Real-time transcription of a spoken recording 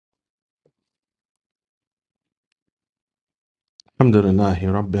الحمد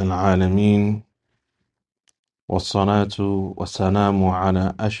لله رب العالمين والصلاة والسلام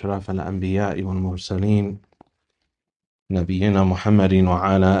على أشرف الأنبياء والمرسلين نبينا محمد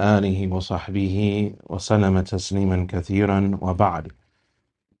وعلى آله وصحبه وسلم تسليما كثيرا وبعد.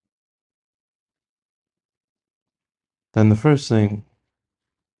 Then the first thing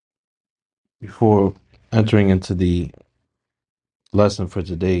before entering into the lesson for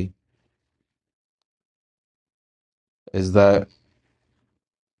today is that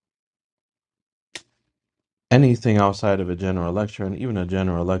anything outside of a general lecture, and even a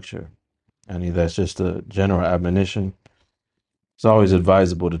general lecture, that's just a general admonition, it's always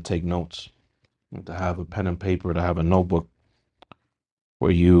advisable to take notes, to have a pen and paper, to have a notebook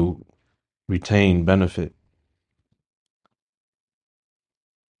where you retain benefit.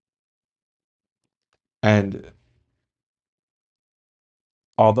 And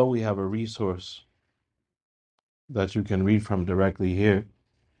although we have a resource that you can read from directly here,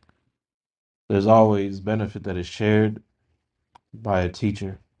 there's always benefit that is shared by a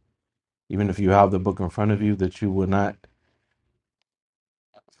teacher, even if you have the book in front of you, that you will not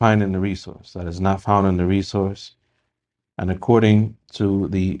find in the resource, that is not found in the resource. And according to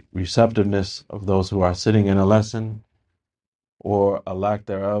the receptiveness of those who are sitting in a lesson, or a lack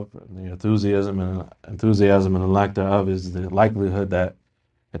thereof, the enthusiasm and the lack thereof is the likelihood that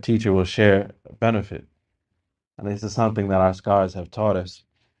a teacher will share a benefit. And this is something that our scholars have taught us,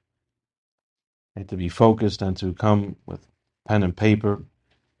 and to be focused and to come with pen and paper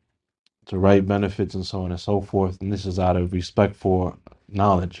to write benefits and so on and so forth. And this is out of respect for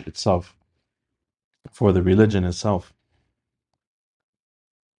knowledge itself, for the religion itself.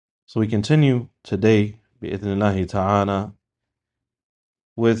 So we continue today, bi'idhnillahi ta'ala,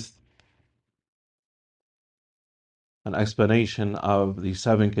 with an explanation of the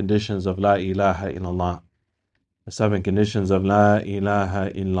 7 conditions of La ilaha illallah. The 7 conditions of La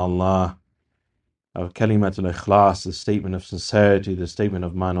ilaha illallah, of kalimatul ikhlas, the statement of sincerity, the statement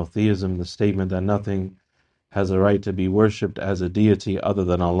of monotheism, the statement that nothing has a right to be worshipped as a deity other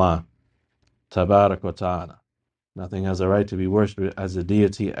than Allah, tabarak wa ta'ala. Nothing has a right to be worshipped as a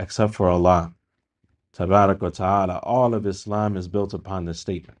deity except for Allah, tabarak wa ta'ala. All of Islam is built upon this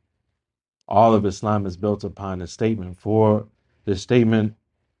statement. All of Islam is built upon this statement. For this statement,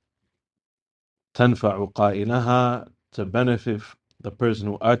 tanfa'u qa'ilaha, to benefit the person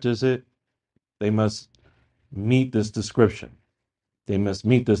who utters it, they must meet this description. They must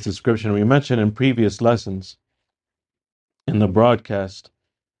meet this description. We mentioned in previous lessons in the broadcast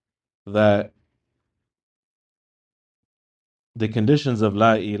that the conditions of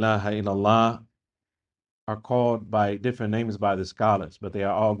La ilaha illallah are called by different names by the scholars, but they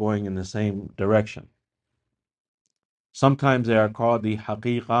are all going in the same direction. Sometimes they are called the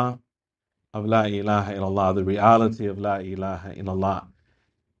haqiqah of La ilaha illallah, the reality of La ilaha illallah,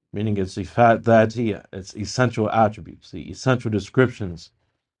 meaning its sifat dhatiyah, its essential attributes, the essential descriptions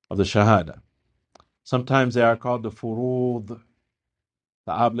of the shahada. Sometimes they are called the furud,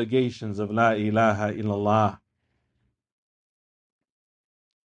 the obligations of La ilaha illallah.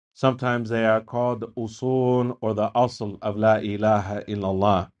 Sometimes they are called the usul, or the asl of La ilaha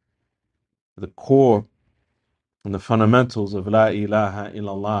illallah, the core and the fundamentals of La ilaha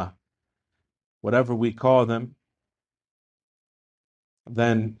illallah. Whatever we call them,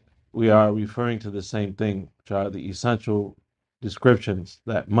 then we are referring to the same thing, which are the essential descriptions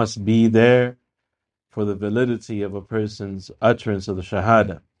that must be there for the validity of a person's utterance of the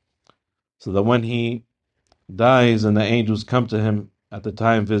shahada. So that when he dies and the angels come to him at the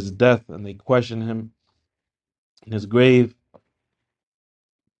time of his death and they question him in his grave,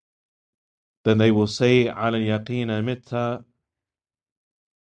 then they will say, "Ala yaqina mitta,"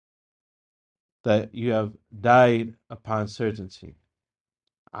 that you have died upon certainty.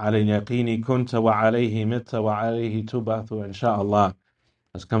 "Ala yaqini kunta wa alayhi mitta wa alayhi tubathu insha'Allah,"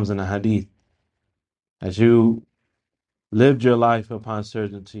 as comes in a hadith. As you lived your life upon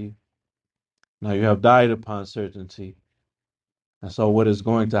certainty, now you have died upon certainty. And so what is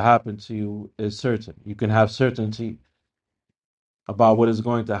going to happen to you is certain. You can have certainty about what is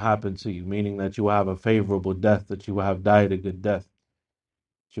going to happen to you, meaning that you will have a favorable death, that you will have died a good death,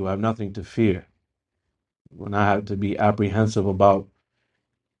 that you will have nothing to fear. You will not have to be apprehensive about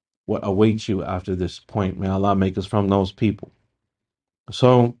what awaits you after this point. May Allah make us from those people.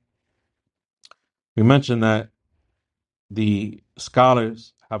 So we mentioned that the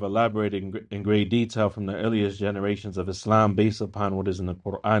scholars have elaborated in great detail from the earliest generations of Islam based upon what is in the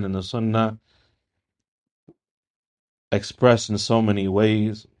Quran and the Sunnah, expressed in so many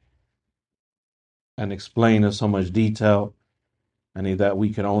ways and explained in so much detail, and that we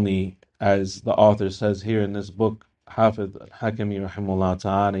can only, as the author says here in this book, Hafiz al-Hakami rahimahullah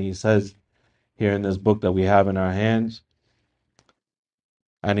ta'ala, he says here in this book that we have in our hands,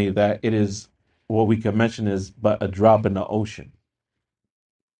 that it is what we can mention is but a drop in the ocean.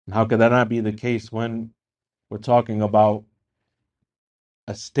 And how could that not be the case when we're talking about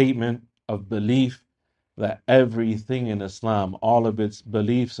a statement of belief that everything in Islam, all of its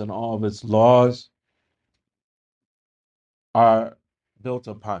beliefs and all of its laws are built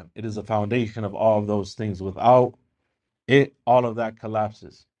upon? It is a foundation of all of those things. Without it, all of that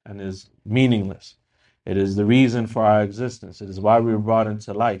collapses and is meaningless. It is the reason for our existence. It is why we were brought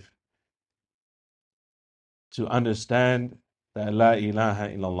into life, to understand that la ilaha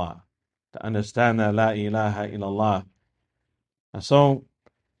illallah, to understand that la ilaha illallah. And so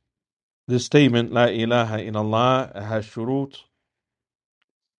this statement, la ilaha illallah, has shurut,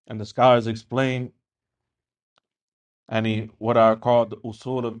 and the scholars explain what are called the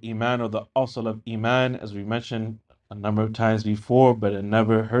usul of iman, or the asl of iman, as we mentioned a number of times before, but it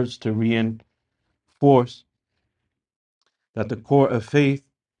never hurts to reinforce that the core of faith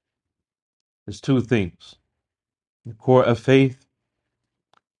is two things. The core of faith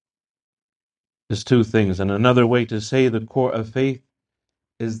is two things. And another way to say the core of faith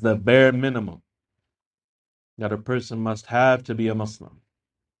is the bare minimum that a person must have to be a Muslim.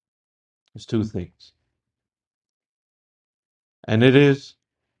 It's two things. And it is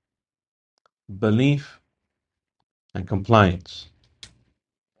belief and compliance.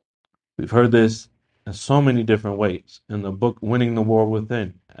 We've heard this in so many different ways. In the book Winning the War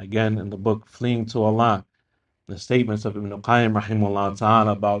Within, again in the book Fleeing to Allah, the statements of Ibn Qayyim rahimahullah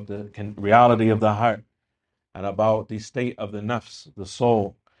ta'ala about the reality of the heart, and about the state of the nafs, the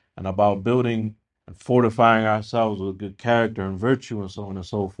soul, and about building and fortifying ourselves with good character and virtue and so on and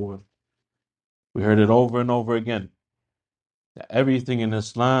so forth. We heard it over and over again, that everything in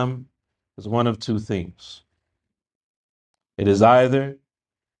Islam is one of two things. It is either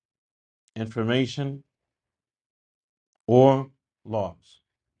information or laws.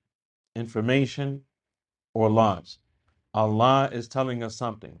 Information or laws. Allah is telling us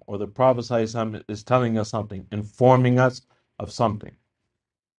something, or the Prophet ﷺ is telling us something, informing us of something.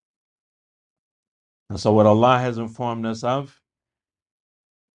 And so what Allah has informed us of,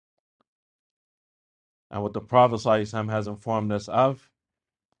 and what the Prophet ﷺ has informed us of,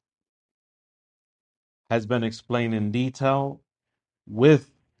 has been explained in detail with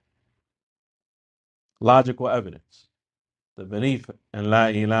logical evidence. The belief in La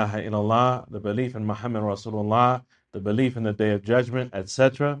ilaha illallah, the belief in Muhammad Rasulullah, the belief in the Day of Judgment,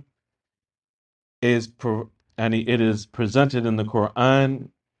 etc., it is presented in the Quran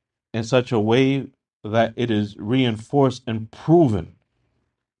in such a way that it is reinforced and proven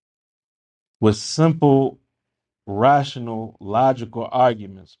with simple, rational, logical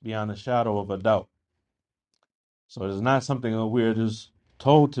arguments beyond a shadow of a doubt. So it is not something that we're just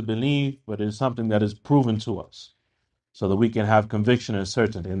told to believe, but it is something that is proven to us so that we can have conviction and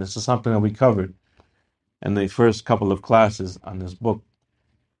certainty. And this is something that we covered in the first couple of classes on this book.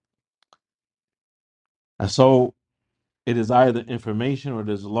 And so it is either information or it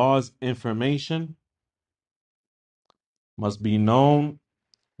is laws. Information must be known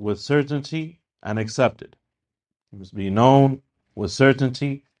with certainty and accepted. It must be known with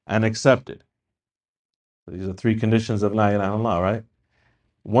certainty and accepted. These are three conditions of La ilaha illallah, right?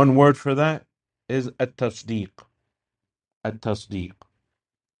 One word for that is at-tasdeeq. At-tasdeeq.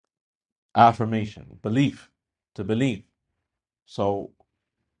 Affirmation, belief, to believe. So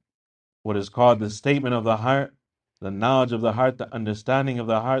what is called the statement of the heart, the knowledge of the heart, the understanding of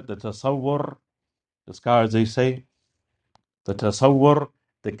the heart, the tasawwur, the scholars they say, the tasawwur,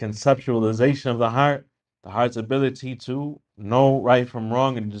 the conceptualization of the heart's ability to know right from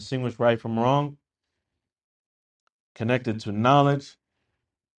wrong and distinguish right from wrong, connected to knowledge.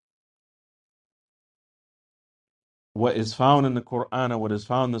 What is found in the Quran and what is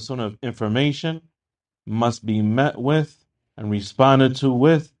found in the Sunnah of information must be met with and responded to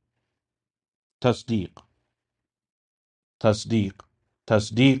with tasdeeq. Tasdeeq.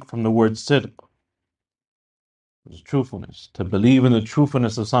 Tasdeeq from the word sidq, which is truthfulness. To believe in the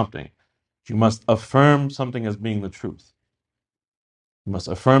truthfulness of something, you must affirm something as being the truth. You must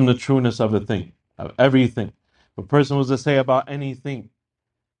affirm the trueness of a thing, of everything. If a person was to say about anything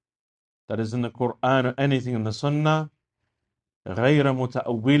that is in the Quran or anything in the Sunnah, غَيْرَ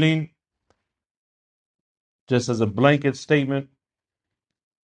مُتَأَوِّلٍ, just as a blanket statement,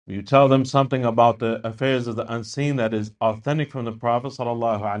 you tell them something about the affairs of the unseen that is authentic from the Prophet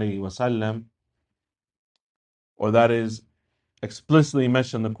ﷺ, or that is explicitly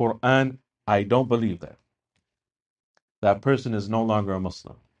mentioned in the Quran, I don't believe that. That person is no longer a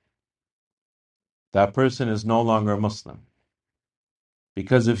Muslim. that person is no longer a Muslim.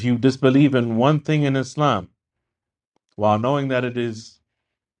 Because if you disbelieve in one thing in Islam, while knowing that it is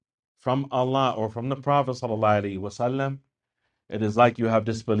from Allah or from the Prophet ﷺ, it is like you have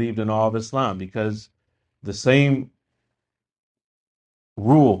disbelieved in all of Islam, because the same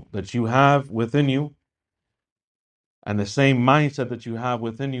rule that you have within you and the same mindset that you have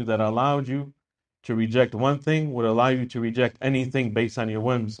within you that allowed you to reject one thing would allow you to reject anything based on your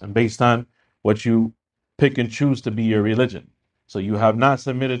whims and based on what you pick and choose to be your religion. So you have not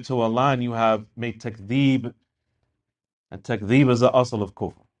submitted to Allah and you have made takdeeb, and takdeeb is the asl of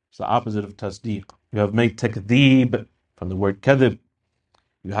kufr. It's the opposite of tasdeeq. You have made takdeeb from the word kadhib.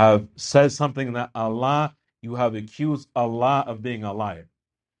 You have said something that Allah, you have accused Allah of being a liar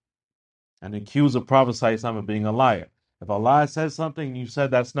and accused the Prophet ﷺ of being a liar. If Allah says something and you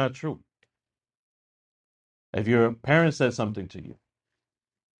said that's not true, if your parents said something to you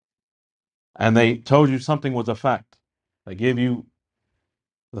and they told you something was a fact, they gave you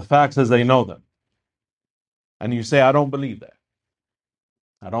the facts as they know them, and you say, I don't believe that.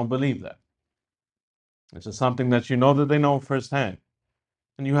 I don't believe that. It's just something that you know that they know firsthand.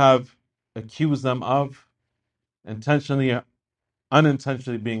 And you have accused them of intentionally or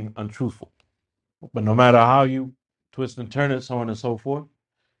unintentionally being untruthful. But no matter how you twist and turn it, so on and so forth,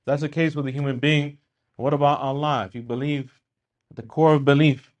 that's the case with a human being. What about Allah? If you believe at the core of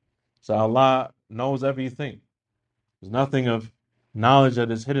belief, so Allah knows everything. There's nothing of knowledge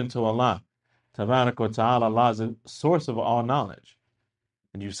that is hidden to Allah. Tabarak wa ta'ala, Allah is the source of all knowledge.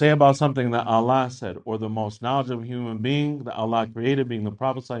 And you say about something that Allah said, or the most knowledgeable human being that Allah created, being the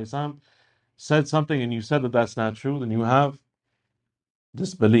Prophet ﷺ, said something and you said that that's not true, then you have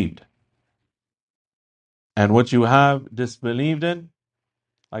disbelieved. And what you have disbelieved in,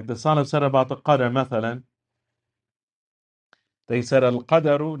 like the Salaf said about the Qadr, mathalan, they said,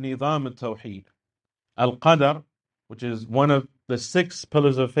 Al-Qadaru nidam al-Tawheed. Al-Qadr, which is one of the 6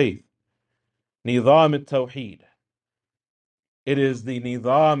 pillars of faith, nidam al-Tawheed. It is the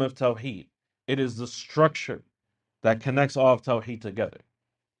nidam of Tawheed. It is the structure that connects all of Tawheed together.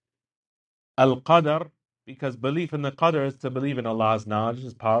 Al-Qadr, because belief in the Qadr is to believe in Allah's knowledge,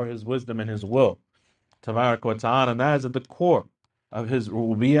 His power, His wisdom, and His will. Tabarak wa ta'ala, and that is at the core of His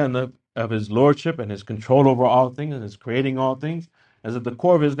rububiyyah and of His lordship and His control over all things and His creating all things, is at the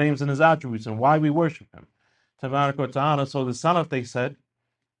core of His names and His attributes and why we worship Him. Tabarak wa ta'ala. So the Salaf, they said,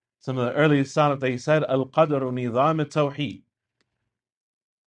 some of the early Salaf, they said, Al-Qadru nidam al-Tawheed.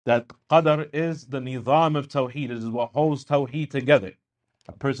 That Qadr is the nidam of Tawheed. It is what holds Tawheed together.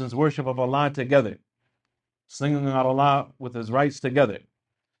 A person's worship of Allah together. Singing out Allah with His rights together.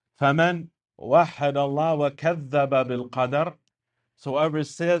 فَمَنْ وَحَّدَ اللَّهَ وَكَذَّبَ بِالْقَدَرِ. So whoever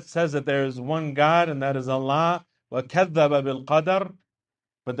says that there is one God and that is Allah, وَكَذَّبَ بِالْقَدَرِ,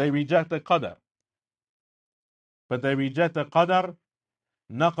 but they reject the Qadr. But they reject the Qadr,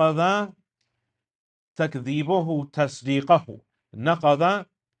 نَقَضَ تَكْذِيبُهُ تَصْدِيقَهُ. نَقَضَ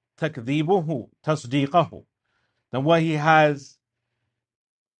تَكْذِيبُهُ تَصْدِيقَهُ. Then what he has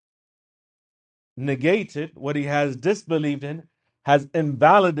negated, what he has disbelieved in, has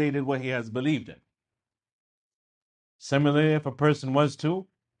invalidated what he has believed in. Similarly, if a person was to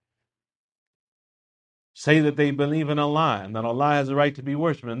say that they believe in Allah and that Allah has a right to be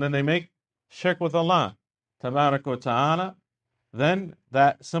worshipped, and then they make shirk with Allah, Tabarak wa ta'ala, then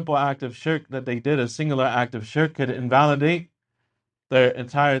that simple act of shirk that they did, a singular act of shirk, could invalidate the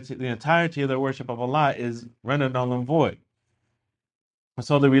entirety of their worship of Allah is rendered null and void.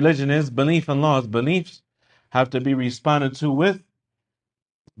 So the religion is belief in laws. Beliefs have to be responded to with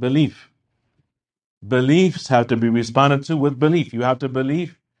belief. Beliefs have to be responded to with belief. You have to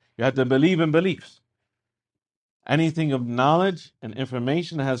believe. You have to believe in beliefs. Anything of knowledge and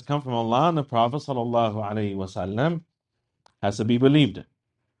information that has come from Allah and the Prophet ﷺ has to be believed in.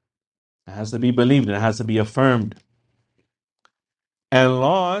 It has to be believed in. It has to be affirmed. And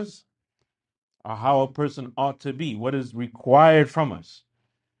laws are how a person ought to be. What is required from us?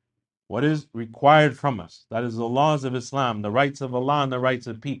 What is required from us? That is the laws of Islam, the rights of Allah and the rights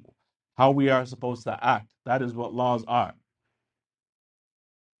of people. How we are supposed to act. That is what laws are.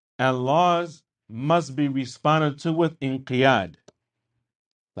 And laws must be responded to with inqiyad,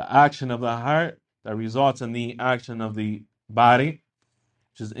 the action of the heart that results in the action of the body,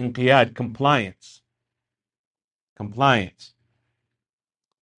 which is inqiyad, compliance. Compliance.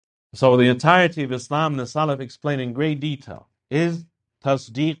 So the entirety of Islam, the Salaf explain in great detail, is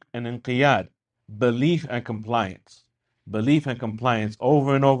tasdeeq and inqiyad, belief and compliance. Belief and compliance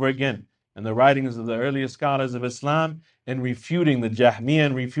over and over again in the writings of the earliest scholars of Islam, in refuting the Jahmiyyah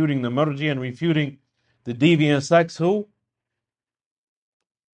and refuting the Murji and refuting the deviant sects who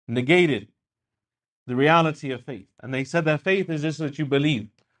negated the reality of faith. And they said that faith is just that you believe.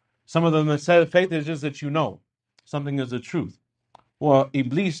 Some of them have said faith is just that you know something is the truth. Well,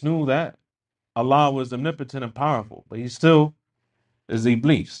 Iblis knew that Allah was omnipotent and powerful, but he still is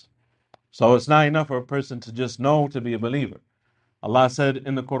Iblis. So it's not enough for a person to just know to be a believer. Allah said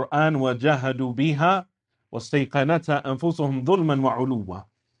in the Quran, وَجَهَدُوا بِهَا وَاسْتَيْقَنَتَا أَنفُسُهُمْ ظُلْمًا وَعُلُوًّا.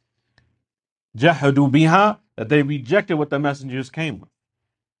 جَهَدُوا بِهَا, that they rejected what the messengers came with.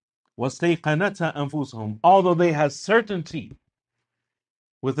 وَاسْتَيْقَنَتَا أَنفُسُهُمْ, although they had certainty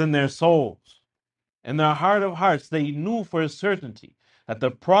within their souls. In their heart of hearts, they knew for a certainty that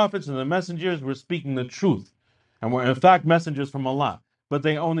the prophets and the messengers were speaking the truth and were in fact messengers from Allah. But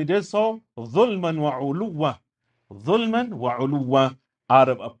they only did so ظُلْمًا وَعُلُوًّا. ظُلْمًا وَعُلُوًّا, out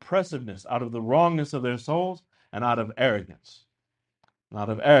of oppressiveness, out of the wrongness of their souls, and out of arrogance. Out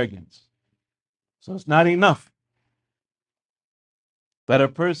of arrogance. So it's not enough that a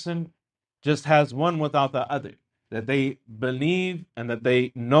person just has one without the other, that they believe and that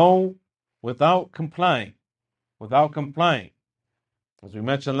they know without complying. Without complying. As we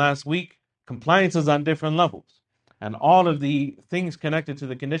mentioned last week, compliance is on different levels. And all of the things connected to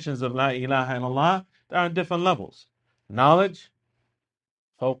the conditions of La ilaha illallah, they're on different levels. Knowledge,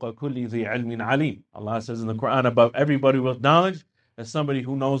 فَوْقَ كُلِّ ذِي عِلْمٍ عَلِيمٍ. Allah says in the Quran, above everybody with knowledge is somebody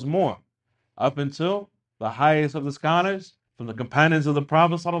who knows more. Up until the highest of the scholars, from the companions of the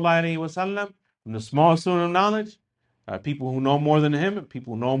Prophet ﷺ, from the small student of knowledge, people who know more than him,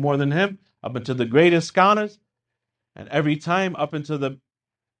 people who know more than him, up until the greatest scholars, and every time up until the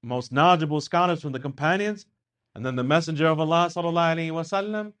most knowledgeable scholars from the companions, and then the Messenger of Allah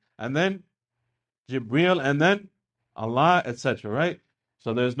ﷺ, and then Jibreel, and then Allah, etc. Right?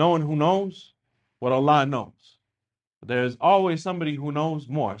 So there's no one who knows what Allah knows. There's always somebody who knows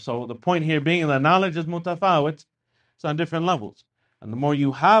more. So the point here being that knowledge is mutafawit. It's on different levels. And the more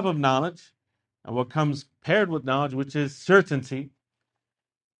you have of knowledge, and what comes paired with knowledge, which is certainty,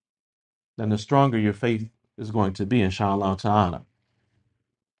 then the stronger your faith is going to be, inshallah ta'ala.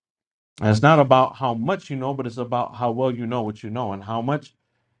 And it's not about how much you know, but it's about how well you know what you know and how much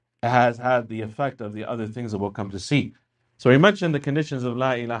it has had the effect of the other things that we'll come to see. So we mentioned the conditions of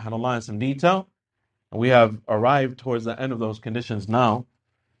La ilaha illallah in some detail, and we have arrived towards the end of those conditions now.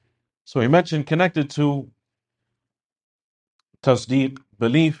 So we mentioned connected to tasdeeq,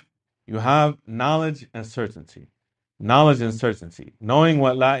 belief, you have knowledge and certainty. Knowledge and certainty. Knowing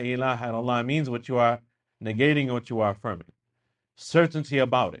what La ilaha illallah means, what you are negating and what you are affirming. Certainty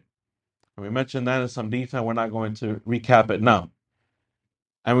about it. And we mentioned that in some detail. We're not going to recap it now.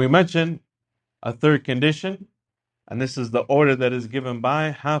 And we mentioned a third condition, and this is the order that is given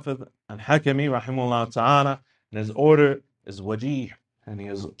by Hafidh al-Hakami, rahimahullah ta'ala, and his order is wajih, and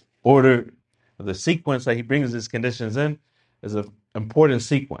his order, the sequence that he brings his conditions in, is an important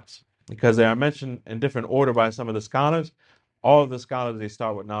sequence, because they are mentioned in different order by some of the scholars. All of the scholars, they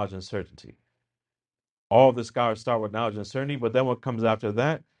start with knowledge and certainty. All of the scholars start with knowledge and certainty, but then what comes after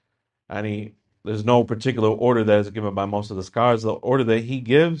that, and there's no particular order that is given by most of the scholars. The order that he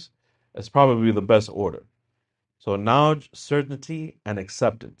gives is probably the best order. So knowledge, certainty, and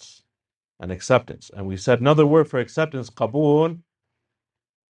acceptance. And acceptance. And we said another word for acceptance, qabul.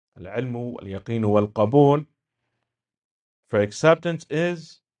 Al-ilmu, al-yaqinu, wal-qabul. For acceptance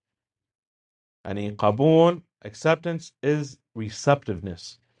is, qabul, acceptance is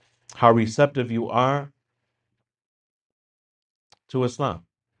receptiveness. How receptive you are to Islam.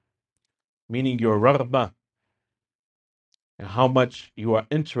 Meaning your raghbah, and how much you are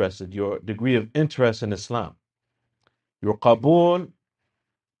interested, your degree of interest in Islam. Your qabul,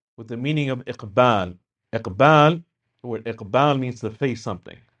 with the meaning of iqbal. Iqbal, the word iqbal means to face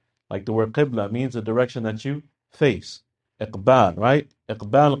something. Like the word qibla means the direction that you face. Iqbal, right?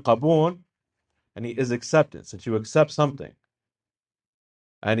 Iqbal qabul, and he is acceptance, that you accept something.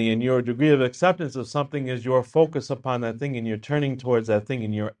 And in your degree of acceptance of something is your focus upon that thing, and you're turning towards that thing,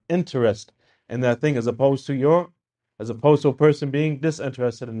 and your interest in that thing, as opposed to a person being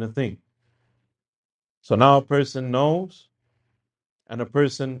disinterested in the thing. So now a person knows, and a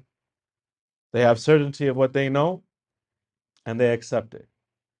person, they have certainty of what they know, and they accept it.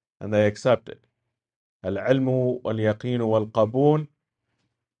 And they accept it. Al-ilmu wal-yaqinu wal-qabul.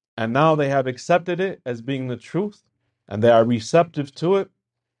 And now they have accepted it as being the truth, and they are receptive to it,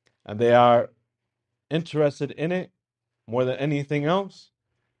 and they are interested in it more than anything else.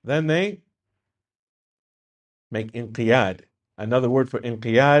 Then they make inqiyad. Another word for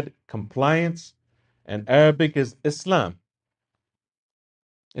inqiyad, compliance, in Arabic is Islam.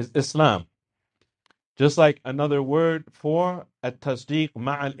 Is Islam. Just like another word for at-tasdeeq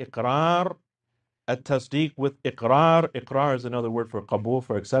ma'al-iqrar, at-tasdeeq with iqrar. Iqrar is another word for qabul,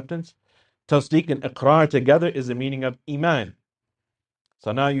 for acceptance. Tasdeeq and iqrar together is the meaning of iman.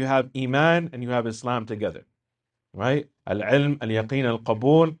 So now you have iman and you have Islam together, right? Al-ilm, al-yaqeen,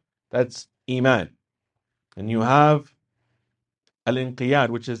 al-qabul, that's iman. And you have al-inqiyad,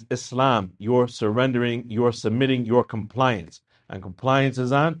 which is Islam, your surrendering, your submitting, your compliance. And compliance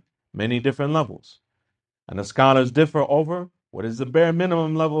is on many different levels. And the scholars differ over what is the bare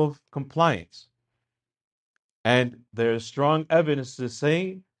minimum level of compliance. And there is strong evidence to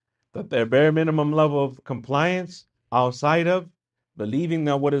say that their bare minimum level of compliance outside of believing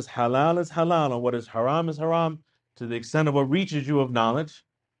that what is halal and what is haram, to the extent of what reaches you of knowledge,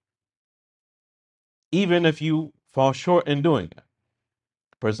 even if you fall short in doing it.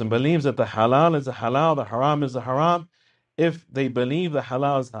 A person believes that the halal is the halal, the haram is the haram. If they believe the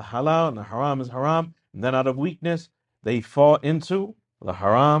halal is the halal and the haram is haram, and then out of weakness, they fall into the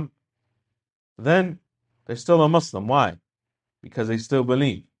haram, then they're still a Muslim. Why? Because they still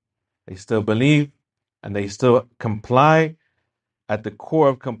believe. They still believe and they still comply. At the core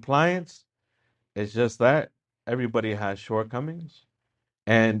of compliance, it's just that everybody has shortcomings,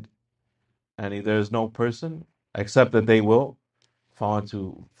 and there's no person except that they will fall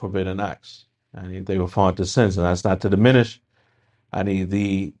into forbidden acts, and they will fall into sins, and that's not to diminish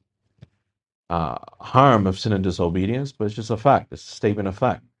the harm of sin and disobedience, but it's just a fact. It's a statement of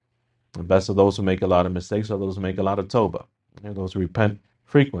fact. The best of those who make a lot of mistakes are those who make a lot of tawbah, those who repent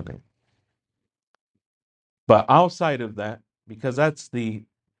frequently. But outside of that, because that's the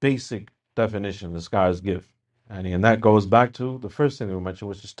basic definition the scholars give, and that goes back to the first thing we mentioned,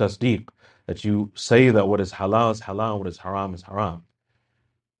 which is tasdeeq, that you say that what is halal, what is haram is haram.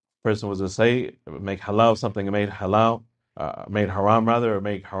 Person was to say, make halal something made halal, made haram rather, or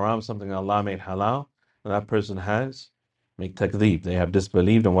make haram something Allah made halal, and that person has make takdeeb. They have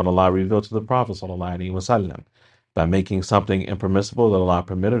disbelieved in what Allah revealed to the Prophet sallallahu alaihi wasallam by making something impermissible that Allah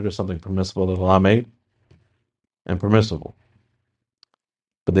permitted, or something permissible that Allah made impermissible.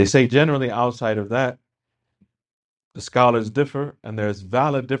 But they say generally outside of that, the scholars differ, and there's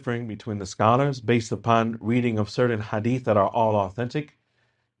valid differing between the scholars based upon reading of certain hadith that are all authentic.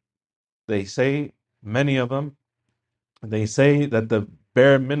 They say, many of them, they say that the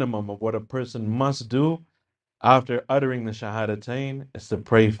bare minimum of what a person must do after uttering the shahadatain is to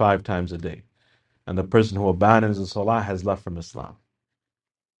pray 5 times a day. And the person who abandons the salah has left from Islam.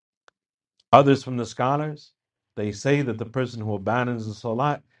 Others from the scholars, they say that the person who abandons the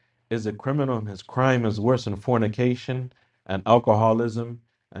salat is a criminal and his crime is worse than fornication and alcoholism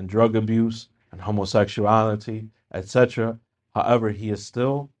and drug abuse and homosexuality, etc. However, he is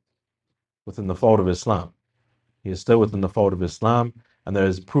still within the fold of Islam. He is still within the fold of Islam, and there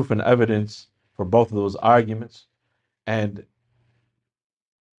is proof and evidence for both of those arguments. And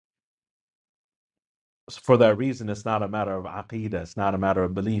for that reason, it's not a matter of aqeedah, it's not a matter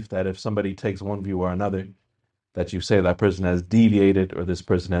of belief that if somebody takes one view or another, that you say that person has deviated or this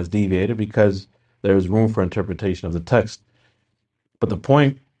person has deviated, because there is room for interpretation of the text. But the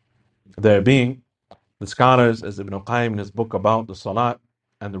point there being, the scholars, as Ibn Qayyim in his book about the salat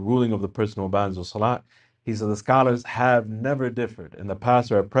and the ruling of the person who abandons the salat, he said the scholars have never differed in the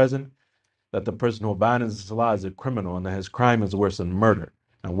past or at present that the person who abandons the salat is a criminal and that his crime is worse than murder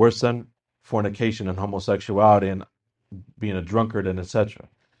and worse than fornication and homosexuality and being a drunkard and etc.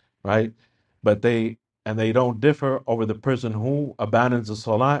 Right? But they don't differ over the person who abandons the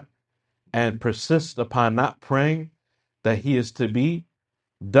salat and persists upon not praying, that he is to be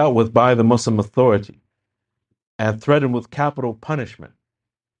dealt with by the Muslim authority and threatened with capital punishment.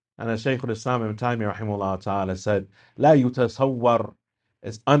 And as Shaykh al-Islam ibn Taymiyyah rahimahullah ta'ala said, La yutasawwar,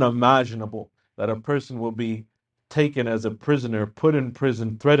 it's unimaginable that a person will be taken as a prisoner, put in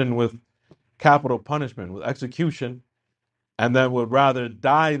prison, threatened with capital punishment, with execution, and then would rather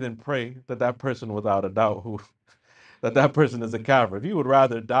die than pray. That person, without a doubt, that person is a kafir. If you would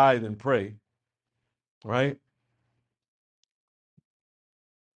rather die than pray, right,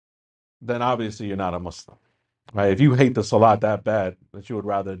 then obviously you're not a Muslim. Right? If you hate the salat that bad that you would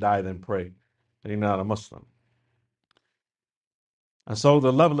rather die than pray, then you're not a Muslim. And so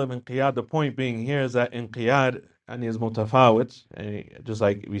the level of inqiyad, the point being here is that inqiyad and is mutafawit, just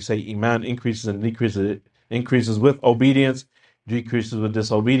like we say iman increases and decreases, increases with obedience, decreases with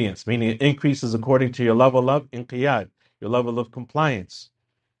disobedience, meaning it increases according to your level of inqiyad, your level of compliance,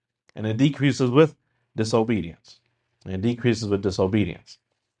 and it decreases with disobedience. And it decreases with disobedience.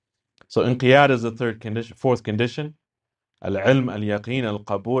 So inqiyad is the fourth condition. Al-ilm, al-yaqeen,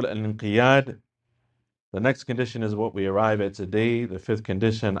 al-qabul, al-inqiyad. The next condition is what we arrive at today, the fifth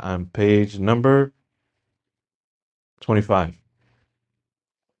condition on page number 25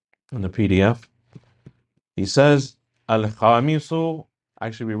 in the PDF. He says, Al-khamisu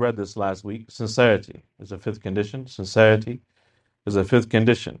Actually, we read this last week. Sincerity is a fifth condition. Sincerity is a fifth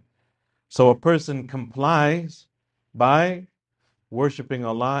condition. So a person complies by worshiping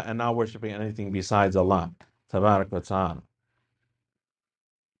Allah and not worshiping anything besides Allah. Tabarak wa ta'ala.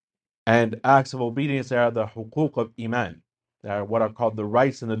 And acts of obedience are the huquq of iman. They are what are called the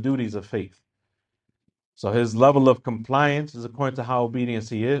rights and the duties of faith. So his level of compliance is according to how obedient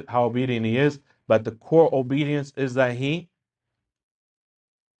he is. But the core obedience is that he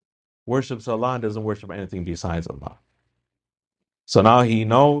worships Allah and doesn't worship anything besides Allah. So now he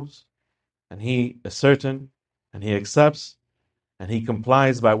knows and he is certain and he accepts and he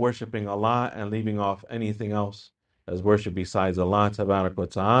complies by worshiping Allah and leaving off anything else as worship besides Allah Tabarak wa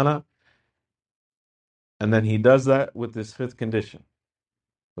Ta'ala. And then he does that with this fifth condition.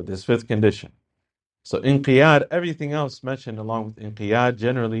 With this fifth condition. So inqiyad, everything else mentioned along with inqiyad,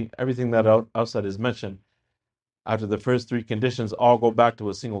 generally everything that outside is mentioned after the first three conditions all go back to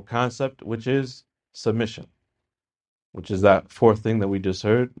a single concept, which is submission, which is that fourth thing that we just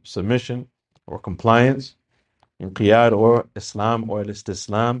heard, submission or compliance, inqiyad or Islam or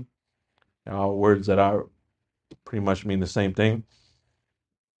al-istislam, all words that are pretty much mean the same thing.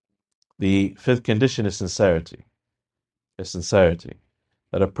 The fifth condition is sincerity. Is sincerity.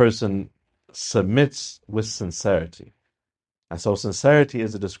 That a person submits with sincerity. And so sincerity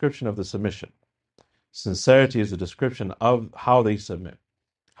is a description of the submission. Sincerity is a description of how they submit.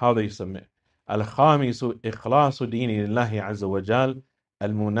 How they submit. Al-khamisu ikhlasu dini lillahi azza wa jal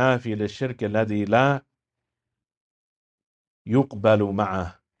al-munafi lishirk alladhi la yuqbalu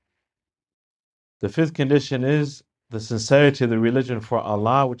ma'ah. The fifth condition is the sincerity of the religion for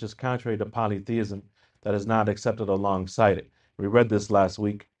Allah, which is contrary to polytheism, that is not accepted alongside it. We read this last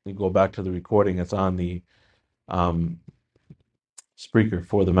week. We go back to the recording. It's on the speaker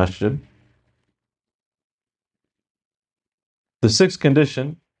for the masjid. The sixth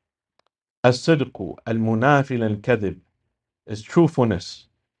condition, as-sidqu al-munafi lil-kadhib, is truthfulness.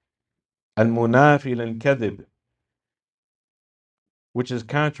 Al-munafi lil-kadhib, which is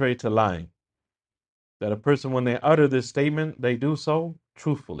contrary to lying. That a person, when they utter this statement, they do so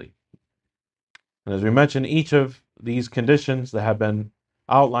truthfully. And as we mentioned, each of these conditions that have been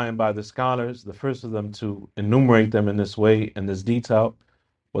outlined by the scholars, the first of them to enumerate them in this way, in this detail,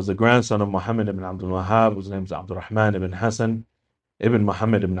 was the grandson of Muhammad ibn Abdul Wahhab, whose name is Abdul Rahman ibn Hassan ibn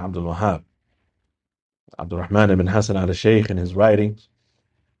Muhammad ibn Abdul Wahhab. Abdul Rahman ibn Hassan al-Shaykh in his writings.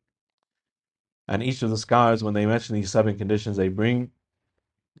 And each of the scholars, when they mention these seven conditions, they bring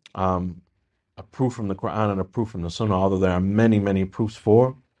a proof from the Quran and a proof from the Sunnah, although there are many, many proofs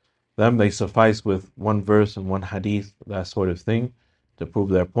for them. They suffice with one verse and one hadith, that sort of thing, to prove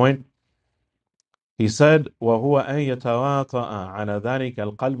their point. He said, وَهُوَ أَن يَتَوَاطَأَ عَلَى ذَلِكَ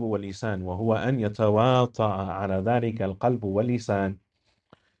الْقَلْبُ وَاللِّسَانُ وَهُوَ أَن يَتَوَاطَأَ عَلَى ذَلِكَ الْقَلْبُ وَاللِّسَانُ.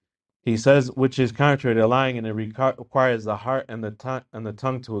 He says, which is contrary to lying, and it requires the heart and the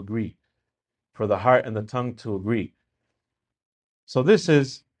tongue to agree. For the heart and the tongue to agree. So this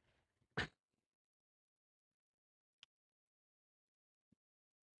is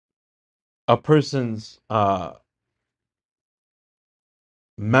a person's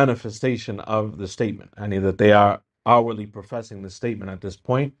manifestation of the statement, and that they are outwardly professing the statement at this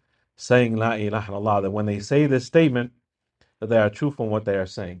point, saying La ilaha illallah, that when they say this statement, that they are truthful in what they are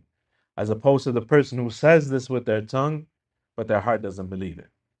saying, as opposed to the person who says this with their tongue, but their heart doesn't believe it.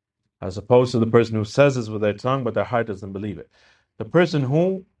 As opposed to the person who says this with their tongue, but their heart doesn't believe it. The person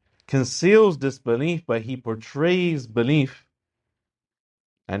who conceals disbelief, but he portrays belief,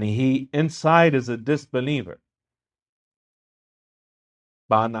 and he inside is a disbeliever.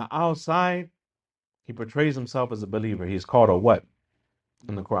 But on the outside, he portrays himself as a believer. He's called a what?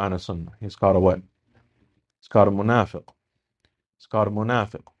 In the Quran and Sunnah. He's called a what? He's called a munafiq. He's called a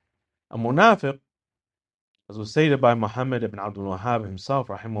munafiq. A munafiq, as was stated by Muhammad ibn Abdul Wahhab himself,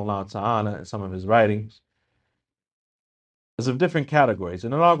 rahimahullah ta'ala, in some of his writings, is of different categories.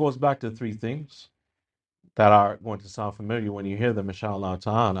 And it all goes back to three things that are going to sound familiar when you hear them, inshallah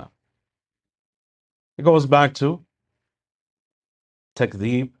ta'ala. It goes back to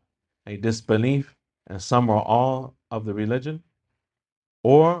takdeeb, a disbelief in some or all of the religion,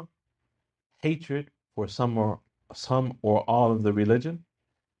 or hatred for some or all of the religion,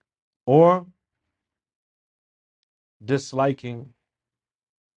 or disliking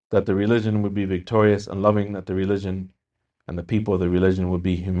that the religion would be victorious and loving that the religion and the people of the religion would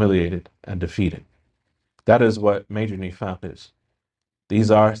be humiliated and defeated. That is what major nifaq is.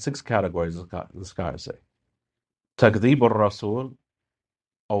 These are six categories, the scholars say. Takdeeb al-Rasul,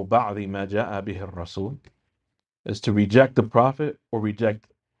 أو بعض ما جاء به الرسول, is to reject the Prophet or reject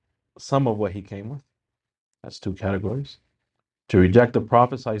some of what he came with. That's two categories. To reject the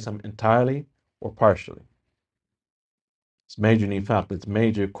Prophet ﷺ entirely or partially. It's major nifaq, it's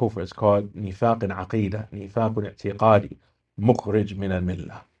major kufr. It's called nifaq al-aqidah, nifaq al-i'tiqadi, mukhrij min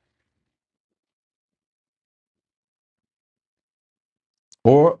al-millah.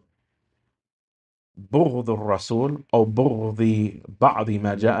 Or بغض الرسول أو بغض بعض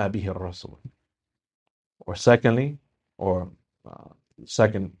ما جاء به الرسول. Or secondly, or uh,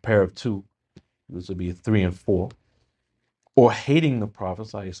 second pair of two, this would be 3 and 4, or hating the Prophet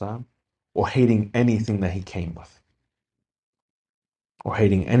ﷺ, or hating anything that he came with, or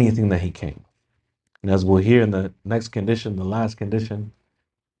hating anything that he came with. And as we'll hear in the next condition, the last condition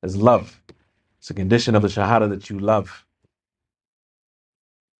is love. It's a condition of the Shahada that you love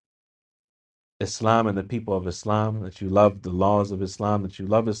Islam and the people of Islam, that you love the laws of Islam, that you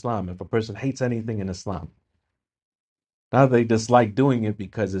love Islam. If a person hates anything in Islam, not that they dislike doing it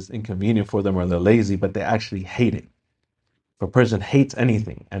because it's inconvenient for them or they're lazy, but they actually hate it. If a person hates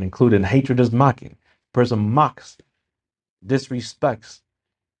anything, and including hatred is mocking, a person mocks, disrespects,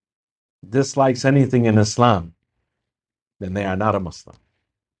 dislikes anything in Islam, then they are not a Muslim.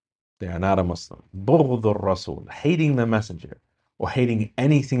 They are not a Muslim. Bughdul Rasul, hating the messenger, or hating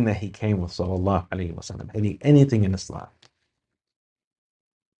anything that he came with, sallallahu alayhi wasallam, hating anything in Islam.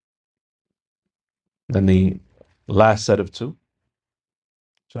 Then the last set of two,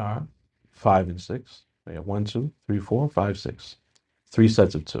 are 5 and 6. We have 1, 2, 3, 4, 5, 6. 3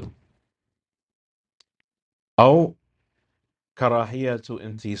 sets of two. أو كراهية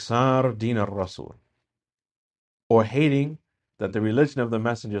انتصار دين الرسول, or hating that the religion of the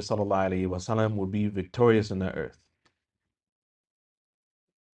Messenger sallallahu alaihi wasallam would be victorious in the earth.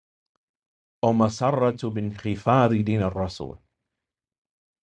 أو مسرة بانخفاض دين الرسول,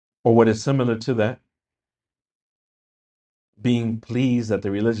 or what is similar to that, being pleased that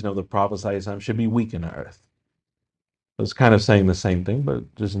the religion of the Prophet sallallahu alaihi wasallam should be weak in the earth. So it's kind of saying the same thing,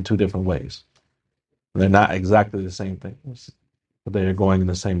 but just in two different ways. They're not exactly the same thing, but they are going in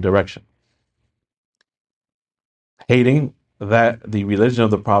the same direction. Hating that the religion of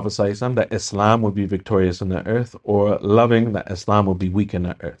the Prophet ﷺ, that Islam would be victorious in the earth, or loving that Islam will be weak in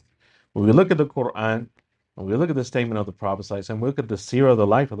the earth. When we look at the Quran, when we look at the statement of the Prophet ﷺ, we look at the seerah of the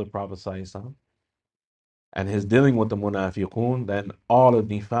life of the Prophet ﷺ, and his dealing with the munafiqun, then all of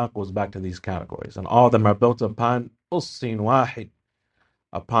nifaq goes back to these categories. And all of them are built upon ussin wahid,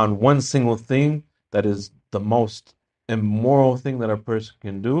 upon one single thing that is the most immoral thing that a person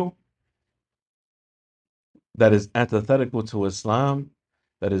can do, that is antithetical to Islam,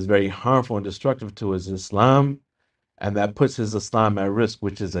 that is very harmful and destructive to his Islam, and that puts his Islam at risk,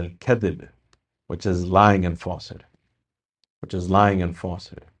 which is al-kadhib, which is lying and falsehood, which is lying and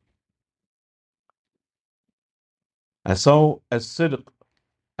falsehood. And so, as-sidq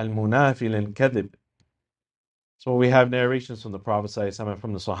al-munafi lil-kadhib. So we have narrations from the Prophet ﷺ and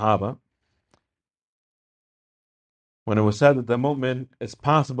from the Sahaba, when it was said that the mu'min, it's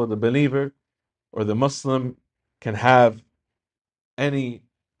possible the believer or the Muslim can have any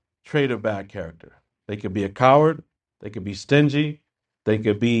trait of bad character. They could be a coward, they could be stingy, they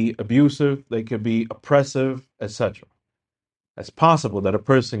could be abusive, they could be oppressive, etc. It's possible that a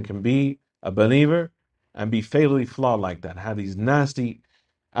person can be a believer and be fatally flawed like that, have these nasty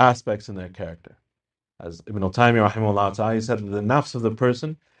aspects in their character. As Ibn al-Taymi rahimahullah ta'ala, he said that the nafs of the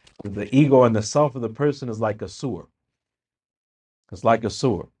person, the ego and the self of the person is like a sewer. It's like a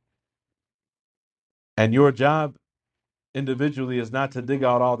sewer. And your job individually is not to dig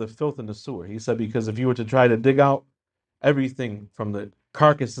out all the filth in the sewer. He said, because if you were to try to dig out everything from the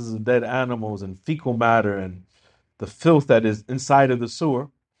carcasses of dead animals and fecal matter and the filth that is inside of the sewer,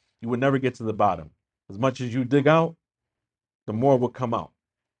 you would never get to the bottom. As much as you dig out, the more will come out.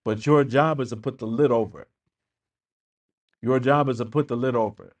 But your job is to put the lid over it. Your job is to put the lid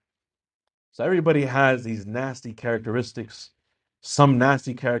over it. So everybody has these nasty characteristics, some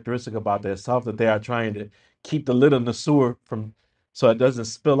nasty characteristic about themselves that they are trying to keep the lid on the sewer from, so it doesn't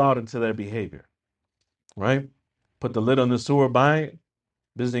spill out into their behavior, right? Put the lid on the sewer by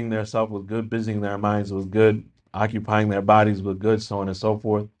busying themselves with good, busying their minds with good, occupying their bodies with good, so on and so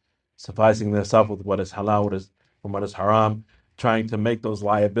forth, sufficing themselves with what is halal, from what is haram, trying to make those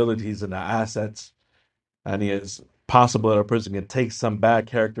liabilities into assets. And it is possible that a person can take some bad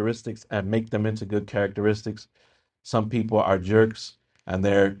characteristics and make them into good characteristics. Some people are jerks and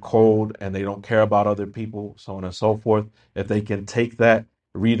they're cold and they don't care about other people, so on and so forth. If they can take that,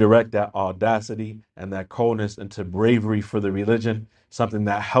 redirect that audacity and that coldness into bravery for the religion, something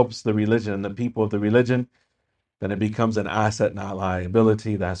that helps the religion and the people of the religion, then it becomes an asset, not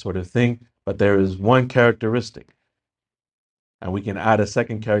liability, that sort of thing. But there is one characteristic, and we can add a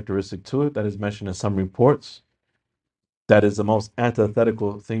second characteristic to it that is mentioned in some reports, that is the most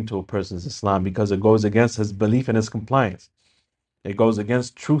antithetical thing to a person's Islam, because it goes against his belief and his compliance. It goes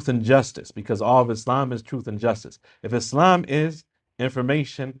against truth and justice, because all of Islam is truth and justice. If Islam is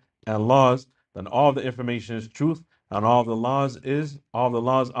information and laws, then all the information is truth, and all the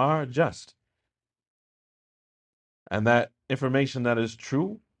laws are just. And that information that is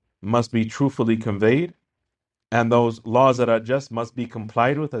true must be truthfully conveyed, and those laws that are just must be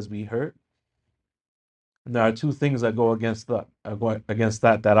complied with, as we heard. And there are two things that go against that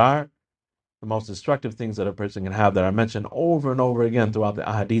are the most destructive things that a person can have, that are mentioned over and over again throughout the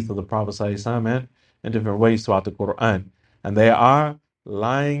ahadith of the Prophet ﷺ and in different ways throughout the Quran. And they are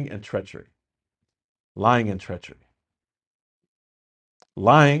lying and treachery. Lying and treachery.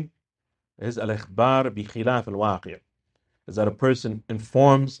 Lying is al-ikhbar bi khilaf al-waqi', is that a person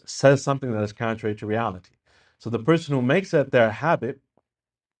says something that is contrary to reality. So the person who makes it their habit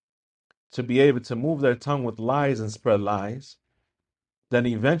to be able to move their tongue with lies and spread lies, then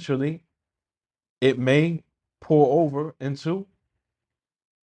eventually it may pour over into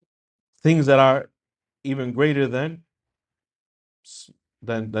things that are even greater than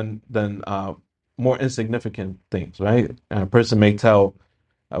more insignificant things, right? And a person may tell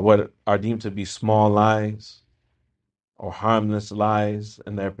what are deemed to be small lies or harmless lies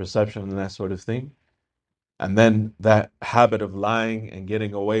in their perception and that sort of thing. And then that habit of lying and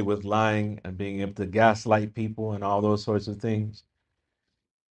getting away with lying and being able to gaslight people and all those sorts of things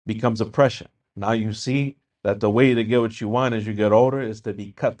becomes oppression. Now you see that the way to get what you want as you get older is to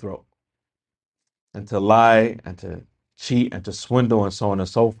be cutthroat and to lie and to cheat and to swindle and so on and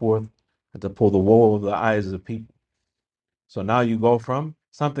so forth, and to pull the wool over the eyes of the people. So now you go from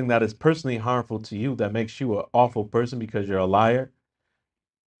something that is personally harmful to you, that makes you an awful person because you're a liar,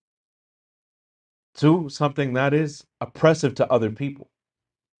 to something that is oppressive to other people.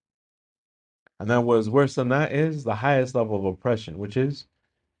 And then what is worse than that is the highest level of oppression, which is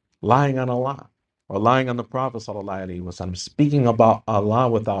lying on Allah or lying on the Prophet sallallahu alaihi wasallam. Speaking about Allah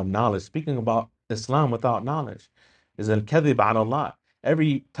without knowledge, speaking about Islam without knowledge, is al-kadhib ala Allah.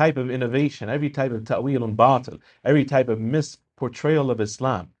 Every type of innovation, every type of ta'wil and batil, every type of misportrayal of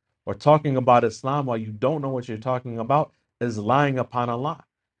Islam, or talking about Islam while you don't know what you're talking about, is lying upon Allah.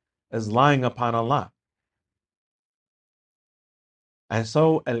 Is lying upon Allah. And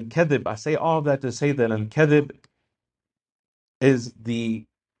so al-kadhib, I say all of that to say that al-kadhib is the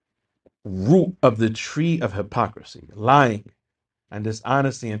root of the tree of hypocrisy. Lying and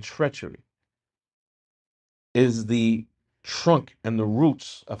dishonesty and treachery is the trunk and the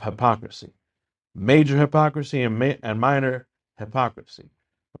roots of hypocrisy. Major hypocrisy and minor hypocrisy.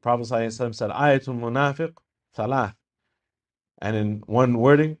 The Prophet ﷺ said, Ayatul Munafiq Thalath. And in one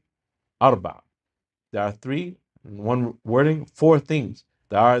wording, Arba. There are three, in one wording, four things.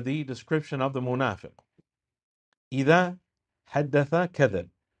 They are the description of the Munafiq. إذا حدث كذب.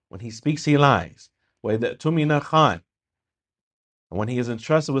 When he speaks, he lies. وإذا اؤتمن خان. And when he is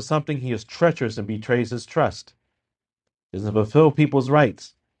entrusted with something, he is treacherous and betrays his trust. He doesn't fulfill people's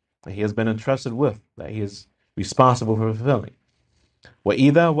rights that he has been entrusted with, that he is responsible for fulfilling.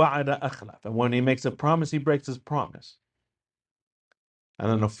 وَإِذَا وَعَدَ أَخْلَفَ. And when he makes a promise, he breaks his promise.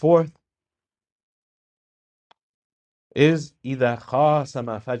 And then the fourth is إِذَا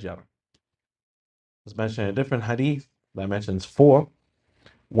خَاصَمَ فَجَرَ. It's mentioned in a different hadith that mentions four.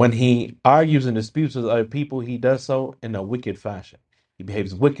 When he argues and disputes with other people, he does so in a wicked fashion. He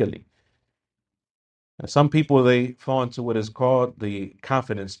behaves wickedly. And some people, they fall into what is called the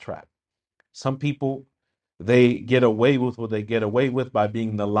confidence trap. Some people, they get away with what they get away with by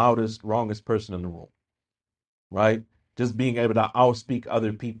being the loudest, wrongest person in the room, right? Just being able to outspeak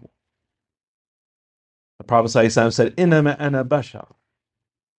other people. The Prophet ﷺ said, إِنَّمَا أَنَا بَشَرٌ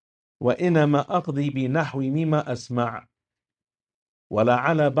وَإِنَّمَا أَقْضِي بِنَحْوِ مِمَّا أَسْمَعُ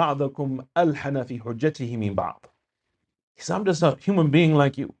وَلَعَلَ بَعْضَكُمْ أَلْحَنَ فِي حُجَّتِهِ مِنْ بَعْضٍ. He said, I'm just a human being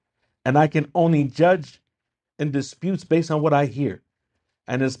like you, and I can only judge in disputes based on what I hear.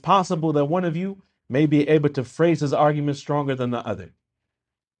 And it's possible that one of you may be able to phrase his argument stronger than the other.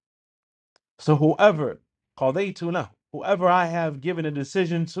 So whoever I have given a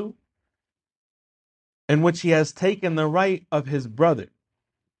decision to, in which he has taken the right of his brother,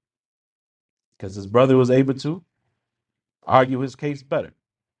 because his brother was able to argue his case better,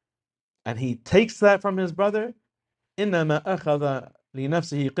 and he takes that from his brother, إِنَّمَا أَخَذَ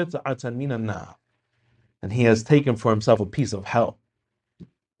لِنَفْسِهِ قِطْعَةً مِنَ النَّارِ. And he has taken for himself a piece of hell.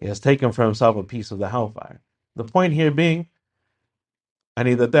 He has taken for himself a piece of the hellfire. The point here being,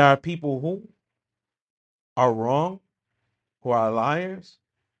 that there are people who are wrong, who are liars,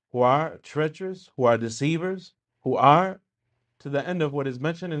 who are treacherous, who are deceivers, who are, to the end of what is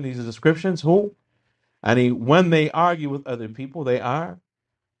mentioned in these descriptions, who when they argue with other people, they are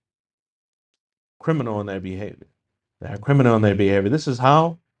criminal in their behavior. They are criminal in their behavior. This is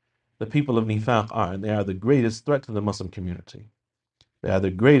how the people of Nifaq are, and they are the greatest threat to the Muslim community. They are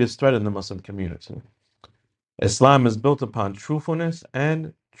the greatest threat in the Muslim community. Islam is built upon truthfulness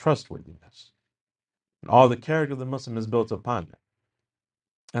and trustworthiness. And all the character of the Muslim is built upon it.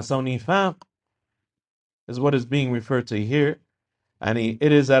 And so Nifaq is what is being referred to here. And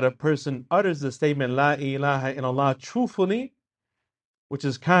it is that a person utters the statement, La ilaha illallah, truthfully, which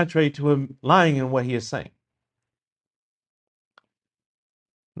is contrary to him lying in what he is saying.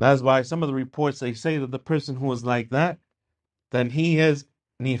 And that's why some of the reports, they say that the person who is like that, then he has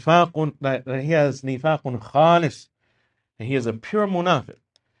nifaqun, that he has nifaqun khalis, and he is a pure munafiq.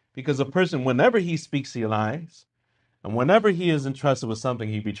 Because a person, whenever he speaks, he lies. And whenever he is entrusted with something,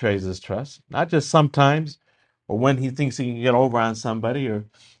 he betrays his trust. Not just sometimes, or when he thinks he can get over on somebody, or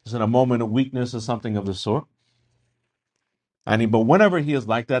is in a moment of weakness or something of the sort. But whenever he is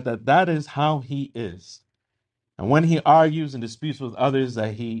like that, that is how he is. And when he argues and disputes with others,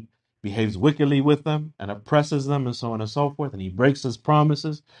 that he behaves wickedly with them and oppresses them and so on and so forth, and he breaks his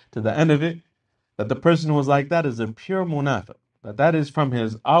promises to the end of it, that the person who is like that is a pure munafiq. That is from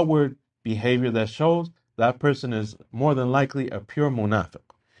his outward behavior that shows that person is more than likely a pure munafiq.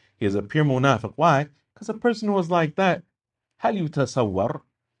 He is a pure munafiq. Why? Because a person who is like that, هل يتصور?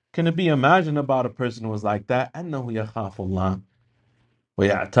 Can it be imagined about a person who is like that? أنه يخاف الله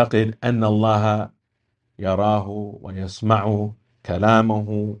ويعتقد أن الله يراه ويسمع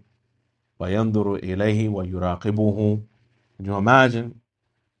كلامه وينظر إليه ويراقبه. Can you imagine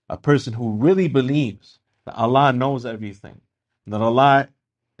a person who really believes that Allah knows everything, that Allah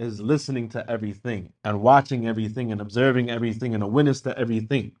is listening to everything and watching everything and observing everything and a witness to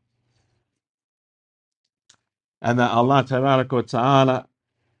everything, and that Allah Tabaraka wa Ta'ala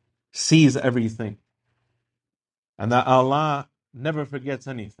sees everything, and that Allah never forgets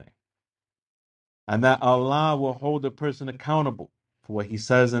anything, and that Allah will hold a person accountable for what he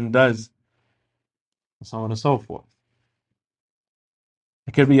says and does, and so on and so forth.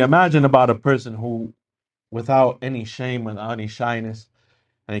 It can be imagined about a person who, without any shame, without any shyness,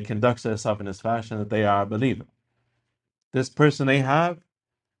 and he conducts himself in this fashion, that they are a believer. This person, they have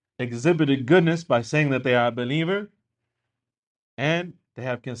exhibited goodness by saying that they are a believer, and they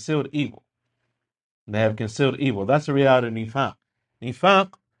have concealed evil. They have concealed evil. That's the reality of nifaq.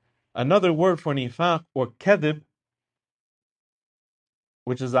 Nifaq, another word for nifaq or kadhib,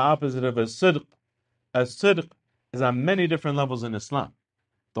 which is the opposite of as-sidq. As-sidq is on many different levels in Islam.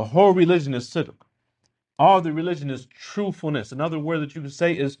 The whole religion is sidq. All the religion is truthfulness. Another word that you could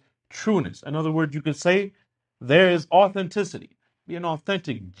say is trueness. Another word you could say, there is authenticity. Be an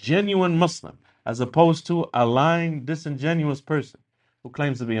authentic, genuine Muslim, as opposed to a lying, disingenuous person who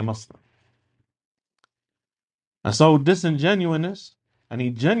claims to be a Muslim. And so disingenuousness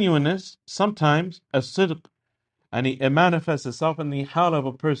and genuineness, sometimes as sidq, and it manifests itself in the hal of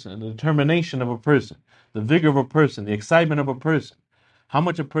a person, the determination of a person, the vigor of a person, the excitement of a person, how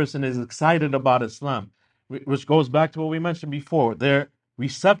much a person is excited about Islam, which goes back to what we mentioned before, their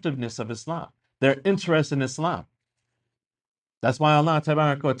receptiveness of Islam, their interest in Islam. That's why Allah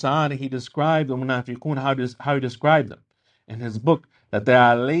Tabaraka wa Ta'ala, He described the munafiqun, how He described them in His book, that they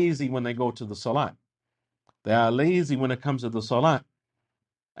are lazy when they go to the salat. They are lazy when it comes to the salat.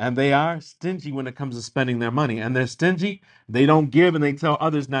 And they are stingy when it comes to spending their money. And they're stingy, they don't give, and they tell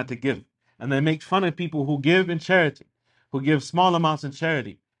others not to give. And they make fun of people who give in charity, who give small amounts in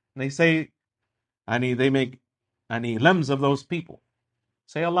charity. And they say, they make lems of those people.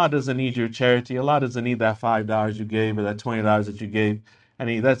 Say, Allah doesn't need your charity. Allah doesn't need that $5 you gave or that $20 that you gave.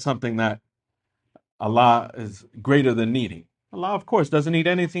 That's something that Allah is greater than needing. Allah, of course, doesn't need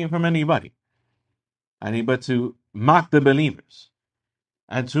anything from anybody. But to mock the believers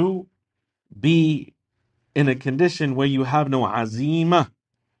and to be in a condition where you have no azima,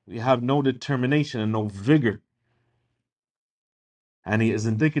 you have no determination and no vigor. And it is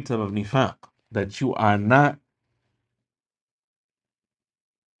indicative of nifaq, that you are not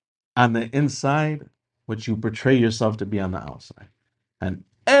on the inside what you portray yourself to be on the outside. And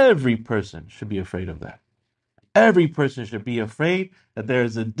every person should be afraid of that. Every person should be afraid that there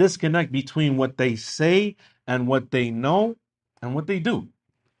is a disconnect between what they say and what they know and what they do.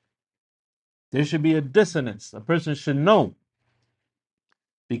 There should be a dissonance. A person should know.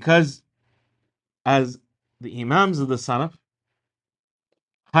 Because as the Imams of the Salaf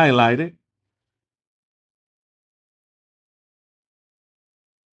highlighted,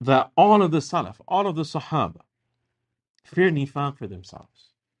 that all of the Salaf, all of the Sahaba, feared nifaq for themselves.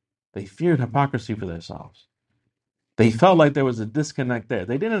 They feared hypocrisy for themselves. They felt like there was a disconnect there.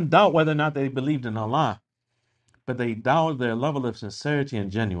 They didn't doubt whether or not they believed in Allah, but they doubted their level of sincerity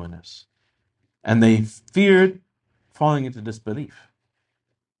and genuineness. And they feared falling into disbelief.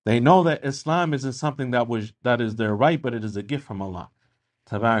 They know that Islam isn't something that is their right, but it is a gift from Allah,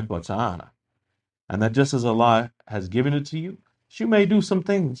 Tabarak wa Ta'ala. And that just as Allah has given it to you, you may do some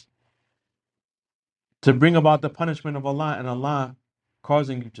things to bring about the punishment of Allah and Allah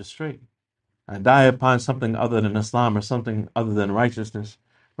causing you to stray and die upon something other than Islam or something other than righteousness,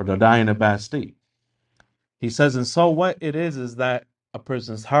 or to die in a bad state. He says, and so what it is that a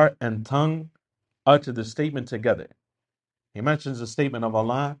person's heart and tongue utter the statement together. He mentions the statement of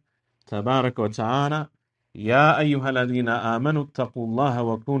Allah, Tabarak wa Ta'ala, Ya ayyuhaladina amanu taqullaha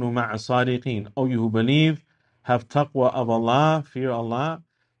wa kunu ma'a sadiqeen. O you who believe, have taqwa of Allah, fear Allah,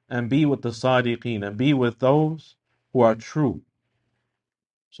 and be with the sadiqeen, and be with those who are true.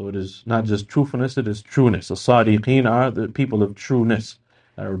 So it is not just truthfulness, it is trueness. The sadiqeen are the people of trueness,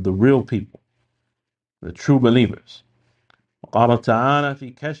 are the real people, the true believers. وقال تعالى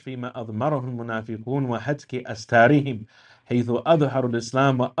في كشف ما أضمره المنافقون وهتك أستارهم حيث أظهروا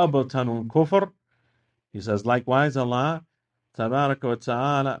الإسلام وأبطنوا الكفر. He says, likewise, Allah Tabaraka wa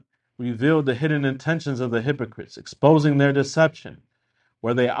Ta'ala revealed the hidden intentions of the hypocrites, exposing their deception,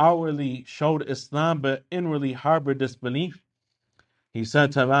 where they outwardly showed Islam but inwardly harbored disbelief. He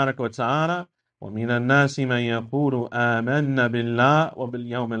said, Tabaraka wa Ta'ala, وَمِنَ النَّاسِ مَن يَقُولُ آمَنَّا بِاللَّهِ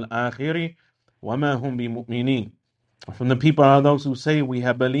وَبِالْيَوْمِ الْآخِرِ وَمَا هُمْ بِمُؤْمِنِينَ. From the people are those who say, we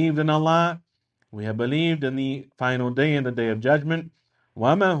have believed in Allah, we have believed in the final day and the day of judgment.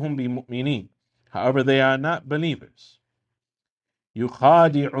 وَمَا هُمْ بِمُؤْمِنِينَ. However, they are not believers.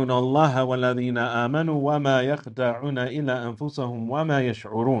 يُخَادِعُونَ اللَّهَ وَالَّذِينَ آمَنُوا وَمَا يَخْدَعُونَ إِلَّا أَنفُسَهُمْ وَمَا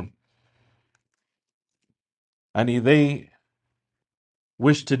يَشْعُرُونَ. And they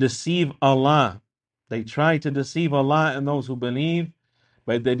wish to deceive Allah. They try to deceive Allah and those who believe,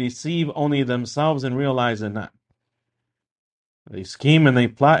 but they deceive only themselves and realize it not. They scheme and they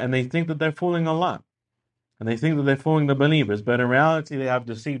plot and they think that they're fooling Allah. And they think that they're fooling the believers. But in reality, they have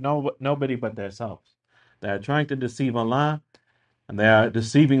deceived nobody but themselves. They are trying to deceive Allah and they are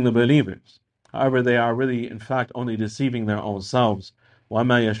deceiving the believers. However, they are really, in fact, only deceiving their own selves.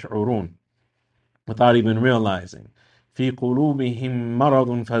 وَمَا يَشْعُرُونَ. Without even realizing. فِي قُلُوبِهِم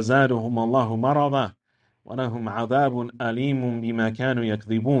مَرَضٌ فَزَادُهُمُ اللَّهُ مَرَضًا وَلَهُمْ عَذَابٌ أَلِيمٌ بِمَا كَانُوا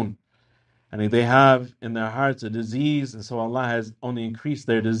يَكْذِبُونَ. And they have in their hearts a disease, and so Allah has only increased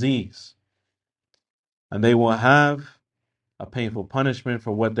their disease. And they will have a painful punishment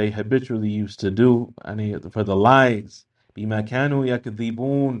for what they habitually used to do, and for the lies. بِمَا كَانُوا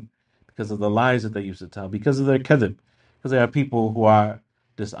يَكْذِبُونَ. Because of the lies that they used to tell, because of their kadhib. Because there are people who are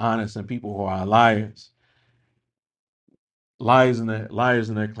dishonest and people who are liars. Liars in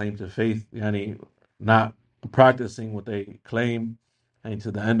their claim to faith, not practicing what they claim, and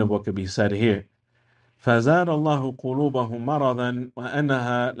to the end of what could be said here. فزاد الله قلوبهم مرضا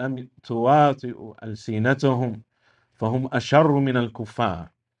وأنها لم تواطئ ألسنتهم فهم أشر من الكفار.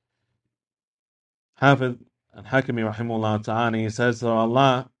 Hafiz al-Hakimi rahimahullah ta'ala, he says that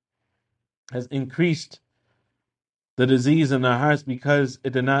Allah has increased the disease in their hearts because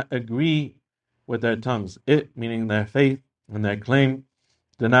it did not agree with their tongues. It, meaning their faith and their claim,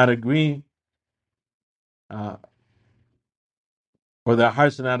 did not agree, or their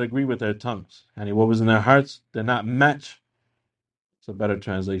hearts did not agree with their tongues. And what was in their hearts did not match. It's a better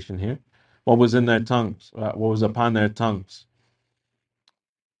translation here. What was in their tongues, what was upon their tongues.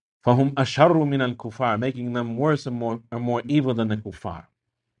 فَهُمْ أَشَرُّ مِنَ الْكُفَارِ. Making them worse and more evil than the kuffar.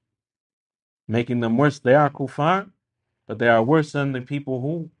 Making them worse. They are kuffar, but they are worse than the people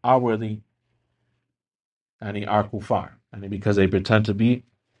who outwardly are kuffar, because they pretend to be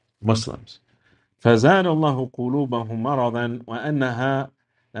Muslims. فزاد الله قلوبهم مرضا وأنها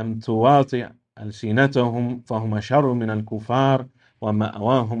لم تواطئ ألسنتهم فهم شر من الكفار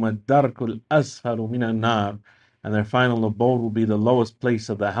ومأواهم الدرك الأسفل من النار. And their final abode will be the lowest place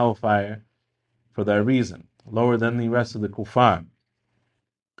of the hellfire for that reason, lower than the rest of the kuffar.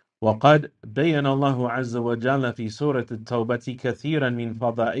 وقد بين الله عز وجل في سورة التوبة كثيرا من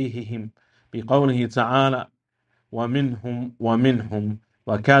فضائحهم بقوله تعالى ومنهم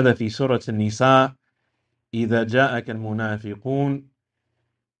وكذا في سورة النساء إذا جاءك المنافقون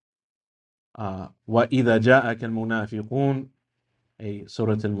وإذا جاءك المنافقون أي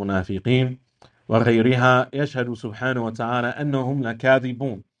سورة المنافقين وغيرها يشهد سبحانه وتعالى أنهم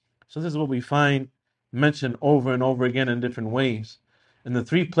لكاذبون. So this is what we find mentioned over and over again in different ways. In the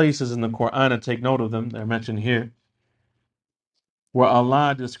three places in the Quran, and take note of them, they're mentioned here, where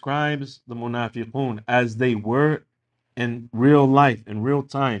Allah describes the munafiqun as they were in real life, in real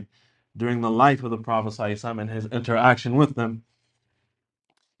time, during the life of the Prophet ﷺ and his interaction with them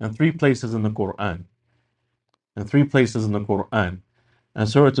in three places in the Quran. In three places in the Quran. And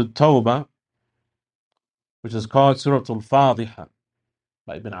Surah At-Tawbah, which is called Surah Al-Fadhiha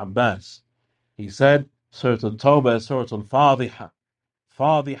by Ibn Abbas. He said, Surah At-Tawbah is Surah Al-Fadhiha.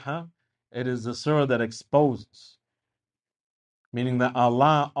 Fadhiha, it is the surah that exposes. Meaning that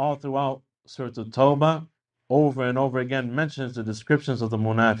Allah, all throughout Surah At-Tawbah, over and over again mentions the descriptions of the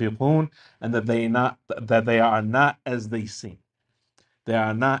munafiqun and that they are not as they seem. They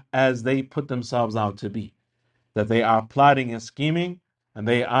are not as they put themselves out to be. That they are plotting and scheming, and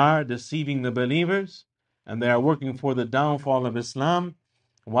they are deceiving the believers, and they are working for the downfall of Islam,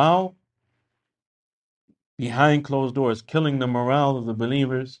 while behind closed doors, killing the morale of the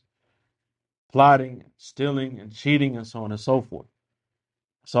believers, plotting, stealing, and cheating, and so on and so forth.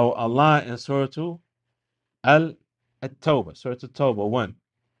 So Allah in Surah At-Tawbah, Surah At-Tawbah 1.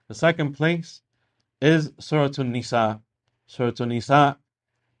 The second place is Surah An-Nisa. Surah An-Nisa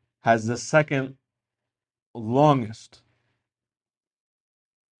has the second longest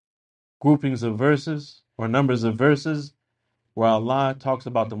groupings of verses or numbers of verses where Allah talks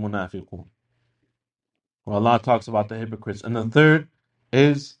about the munafiqun, where Allah talks about the hypocrites. And the third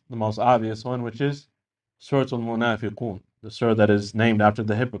is the most obvious one, which is Surah Al-Munafiqun, the surah that is named after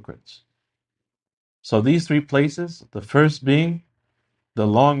the hypocrites. So these three places, the first being the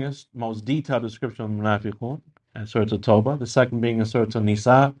longest, most detailed description of Munafiqun, and Surah At-Tawbah, the second being in Surah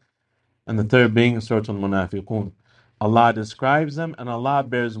An-Nisa, and the third being in Surah Al-Munafiqun. Allah describes them, and Allah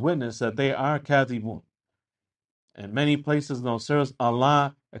bears witness that they are kadhibun. In many places in those surahs,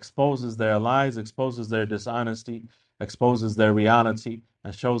 Allah exposes their lies, exposes their dishonesty, exposes their reality,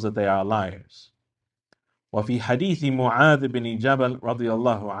 and shows that they are liars. وفي حديث معاذ بن جبل رضي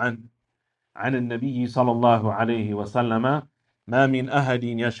الله عنه عن النبي صلى الله عليه وسلم ما من أحد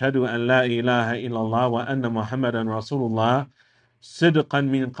يشهد أن لا إله إلا الله وأن محمدا رسول الله صدقا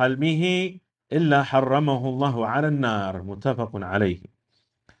من قلبه إلا حرمه الله على النار متفق عليه.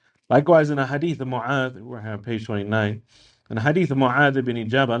 Likewise in a hadith of Mu'adh, we're here on page 29, in a hadith of Mu'adh ibn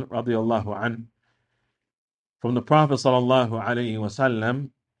Jabal radiallahu anhu, from the Prophet sallallahu alayhi wasallam,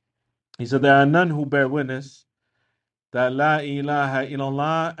 he said, there are none who bear witness that La ilaha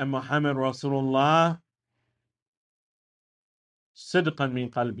illallah and Muhammad Rasulullah sidqan min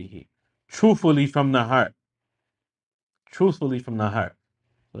qalbihi, truthfully from the heart. Truthfully from the heart.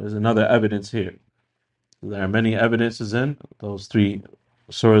 So there's another evidence here. There are many evidences in those three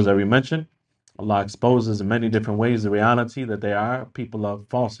surahs that we mentioned. Allah exposes in many different ways the reality that they are people of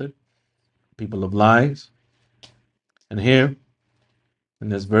falsehood, people of lies. And here, in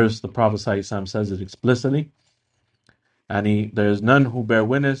this verse, the Prophet ﷺ says it explicitly. And there is none who bear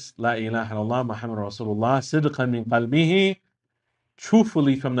witness, La ilaha illallah, Muhammad Rasulullah, sidqan min qalbihi,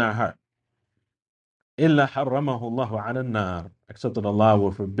 truthfully from their heart. Illa harramahu Allahu ala nar, except that Allah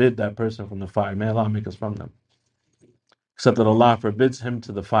will forbid that person from the fire. May Allah make us from them. Except that Allah forbids him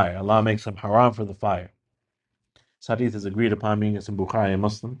to the fire. Allah makes him haram for the fire. This hadith is agreed upon being in Bukhari and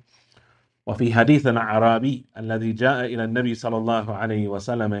Muslim. وفي حديث الأعرابي الذي جاء إلى النبي صلى الله عليه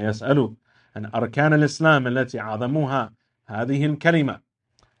وسلم يسأله عن أركان الإسلام التي عظموها هذه الكلمة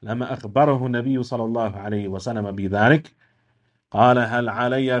لما أخبره النبي صلى الله عليه وسلم بذلك قال هل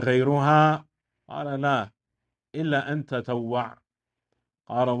علي غيرها قال لا إلا أن تتوع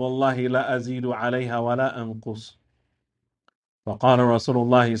قال والله لا أزيد عليها ولا أنقص فقال رسول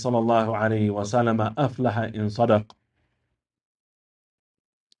الله صلى الله عليه وسلم أفلح إن صدق.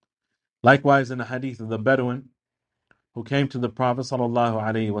 Likewise in the hadith of the Bedouin who came to the Prophet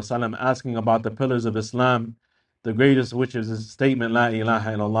ﷺ asking about the pillars of Islam, the greatest of which is his statement, La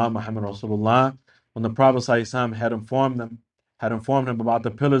ilaha illallah Muhammad Rasulullah. When the Prophet ﷺ had informed him about the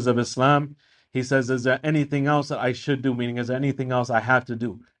pillars of Islam, he says, is there anything else that I should do? Meaning, is there anything else I have to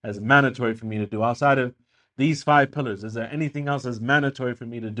do as mandatory for me to do? Outside of these 5 pillars, is there anything else that's mandatory for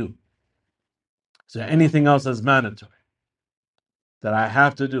me to do? Is there anything else that's mandatory that I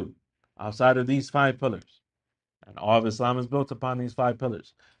have to do outside of these 5 pillars? And all of Islam is built upon these 5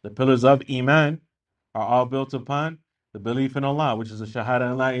 pillars. The pillars of Iman are all built upon the belief in Allah, which is the Shahada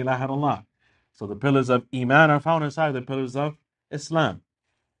and La ilaha illallah. So the pillars of Iman are found inside the pillars of Islam.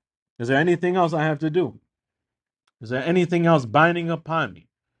 Is there anything else I have to do? Is there anything else binding upon me?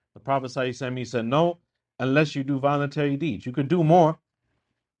 The Prophet ﷺ, he said, no, unless you do voluntary deeds. You could do more.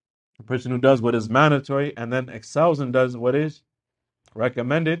 A person who does what is mandatory and then excels and does what is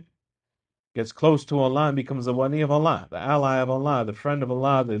recommended gets close to Allah and becomes the wali of Allah, the ally of Allah, the friend of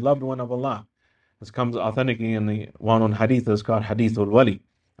Allah, the loved one of Allah. This comes authentically in the one-on hadith that's called Hadith al-Wali,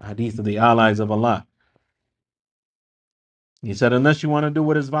 a hadith of the allies of Allah. He said, unless you want to do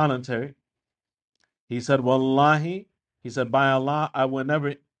what is voluntary. He said, Wallahi, he said, by Allah, I will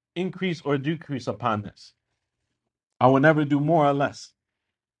never increase or decrease upon this. I will never do more or less.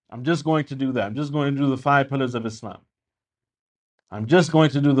 I'm just going to do that. I'm just going to do the 5 pillars of Islam. I'm just going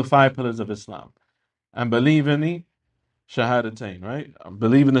to do the 5 pillars of Islam. And believe in the Shahadatain, right?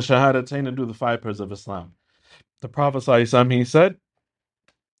 Believe in the Shahadatain and do the 5 pillars of Islam. The Prophet ﷺ, he said,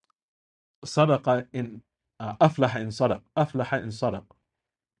 Sadaqa in aflah in sadaq. Aflah in sadaq.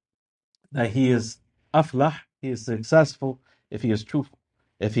 That he is aflah, he is successful if he is truthful.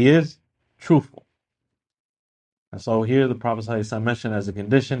 If he is truthful. And so here the Prophet ﷺ mentioned as a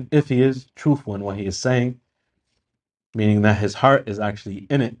condition, if he is truthful in what he is saying, meaning that his heart is actually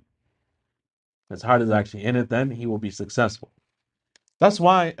in it, then he will be successful. That's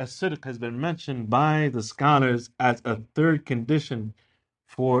why as-sidq has been mentioned by the scholars as a third condition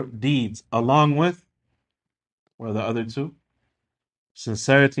for deeds, along with, what are the other two?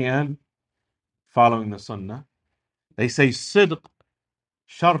 Sincerity and following the sunnah. They say sidq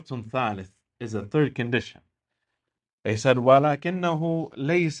shartun thalith is a third condition. They said, وَلَكِنَّهُ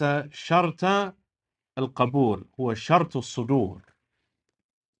لَيْسَ شَرْطَ الْقَبُولِ هُوَ شَرْطُ الصُّدُورِ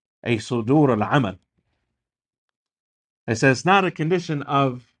أي صدور العمل. It says it's not a condition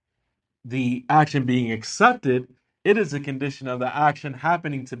of the action being accepted, it is a condition of the action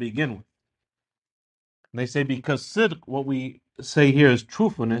happening to begin with. And they say because sidq, what we say here is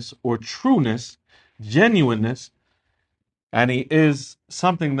truthfulness or trueness, genuineness, and it is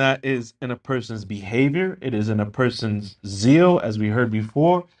something that is in a person's behavior, it is in a person's zeal, as we heard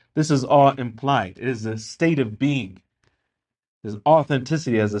before. This is all implied. It is a state of being. There's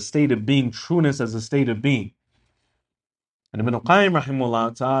authenticity as a state of being, trueness as a state of being. And Ibn Qayyim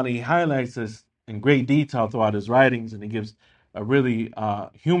rahimahullah ta'ala, he highlights this in great detail throughout his writings, and he gives a really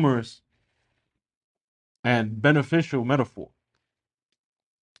humorous and beneficial metaphor.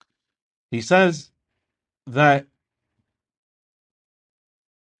 He says that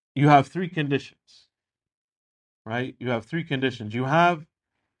you have 3 conditions, right? You have 3 conditions. You have,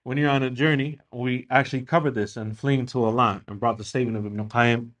 when you're on a journey, we actually covered this in Fleeing to Allah and brought the statement of Ibn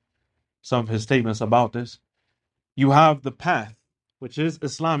Qayyim, some of his statements about this. You have the path, which is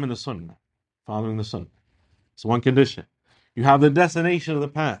Islam and the Sunnah, following the Sunnah. It's one condition. You have the destination of the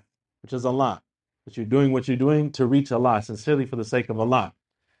path, which is Allah. That you're doing what you're doing to reach Allah, sincerely for the sake of Allah.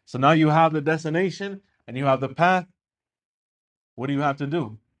 So now you have the destination and you have the path. What do you have to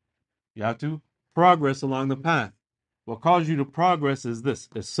do? You have to progress along the path. What causes you to progress is this,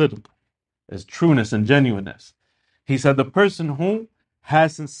 is sidq, is trueness and genuineness. He said the person who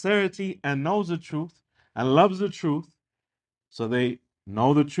has sincerity and knows the truth and loves the truth, so they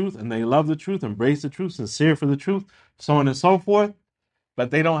know the truth and they love the truth, embrace the truth, sincere for the truth, so on and so forth,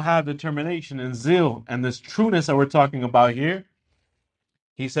 but they don't have determination and zeal and this trueness that we're talking about here.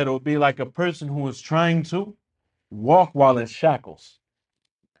 He said it would be like a person who is trying to walk while in shackles.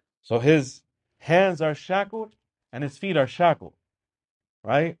 So his hands are shackled and his feet are shackled,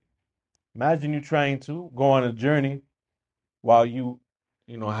 right? Imagine you trying to go on a journey while you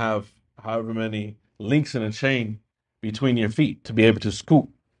have however many links in a chain between your feet to be able to scoot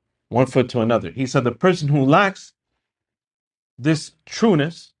one foot to another. He said the person who lacks this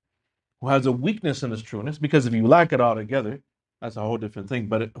trueness, who has a weakness in this trueness, because if you lack it altogether, that's a whole different thing,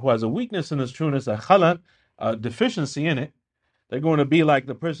 but who has a weakness in this trueness, a khalat, a deficiency in it, they're going to be like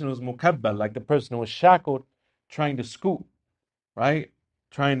the person who's mukabbal, like the person who was shackled trying to scoot, right?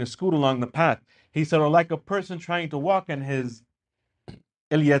 Trying to scoot along the path. He said, or like a person trying to walk in his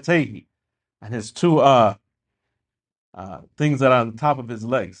ilyatehi, and his 2 things that are on the top of his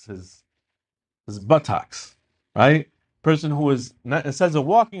legs, his buttocks, right? Person who is not, instead of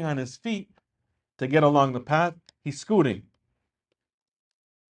walking on his feet to get along the path, he's scooting,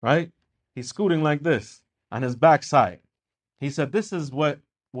 right? He's scooting like this on his backside. He said this is what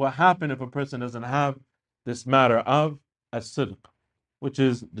will happen if a person doesn't have this matter of as-sidq, which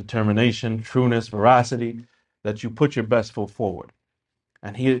is determination, trueness, veracity, that you put your best foot forward.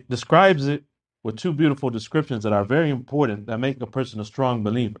 And he describes it with 2 beautiful descriptions that are very important, that make a person a strong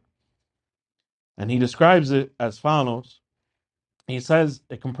believer. And he describes it as follows. He says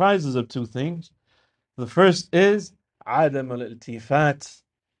it comprises of 2 things. The first is عدم الالتفات,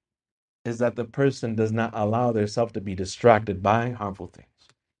 is that the person does not allow themselves to be distracted by harmful things.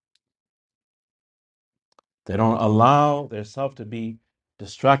 They don't allow themselves to be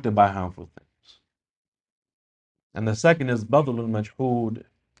distracted by harmful things. And the second is بذل المجهود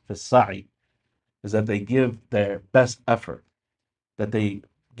في السعي, is that they give their best effort,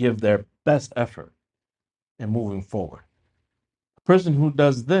 in moving forward. A person who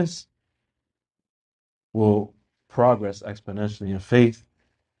does this will progress exponentially in faith,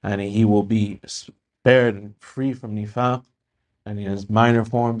 and he will be spared and free from nifaq, and in his minor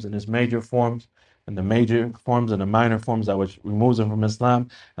forms and his major forms, and the major forms and the minor forms, that which removes him from Islam,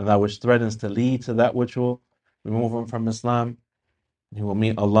 and that which threatens to lead to that which will remove him from Islam. He will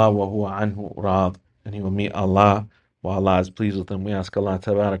meet Allah wa huwa anhu rad, and he will meet Allah while Allah is pleased with him. We ask Allah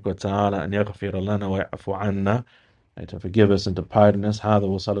tabarak wa ta'ala an yaghfir lana wa ya'fu anna, and to forgive us and to pardon us. هذا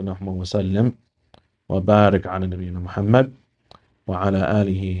وصلى الله وسلم وبارك على نبينا محمد وعلى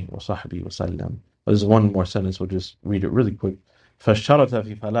آله وصحبه وسلم. There's one more sentence, we'll just read it really quick. فَالشَّرَطَ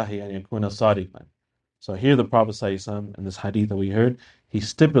فِي فَلَاهِ أَن يَكُونَ صَادِقًا. So here the Prophet ﷺ, in this hadith that we heard, he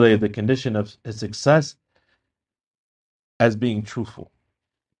stipulated the condition of his success as being truthful.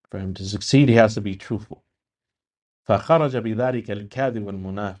 For him to succeed, he has to be truthful. فخرج بذلك الكاذب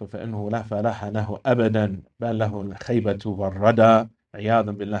المنافق فإنه لا فلاح له أبدا بل له الخيبة والردى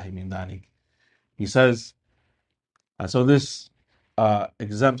عياذا بالله من ذلك. He says, and so this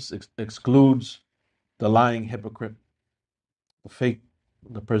excludes the lying hypocrite,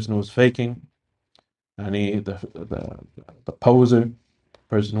 the person who is faking, and the poser, the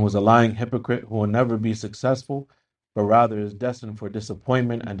person who is a lying hypocrite who will never be successful, but rather is destined for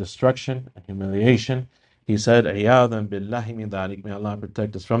disappointment and destruction and humiliation. He said, "Iyadhan billahi min dhalik." May Allah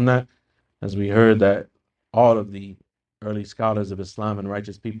protect us from that. As we heard that all of the early scholars of Islam and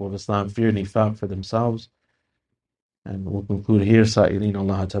righteous people of Islam feared nifaq for themselves. And we'll conclude here. سائلين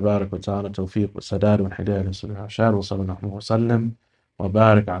الله تبارك وتعالى توفيق والسداد والهداية للسبيل الرشاد وصلى الله وسلم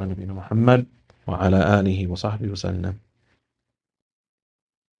وبارك على نبينا محمد وعلى آله وصحبه وسلم.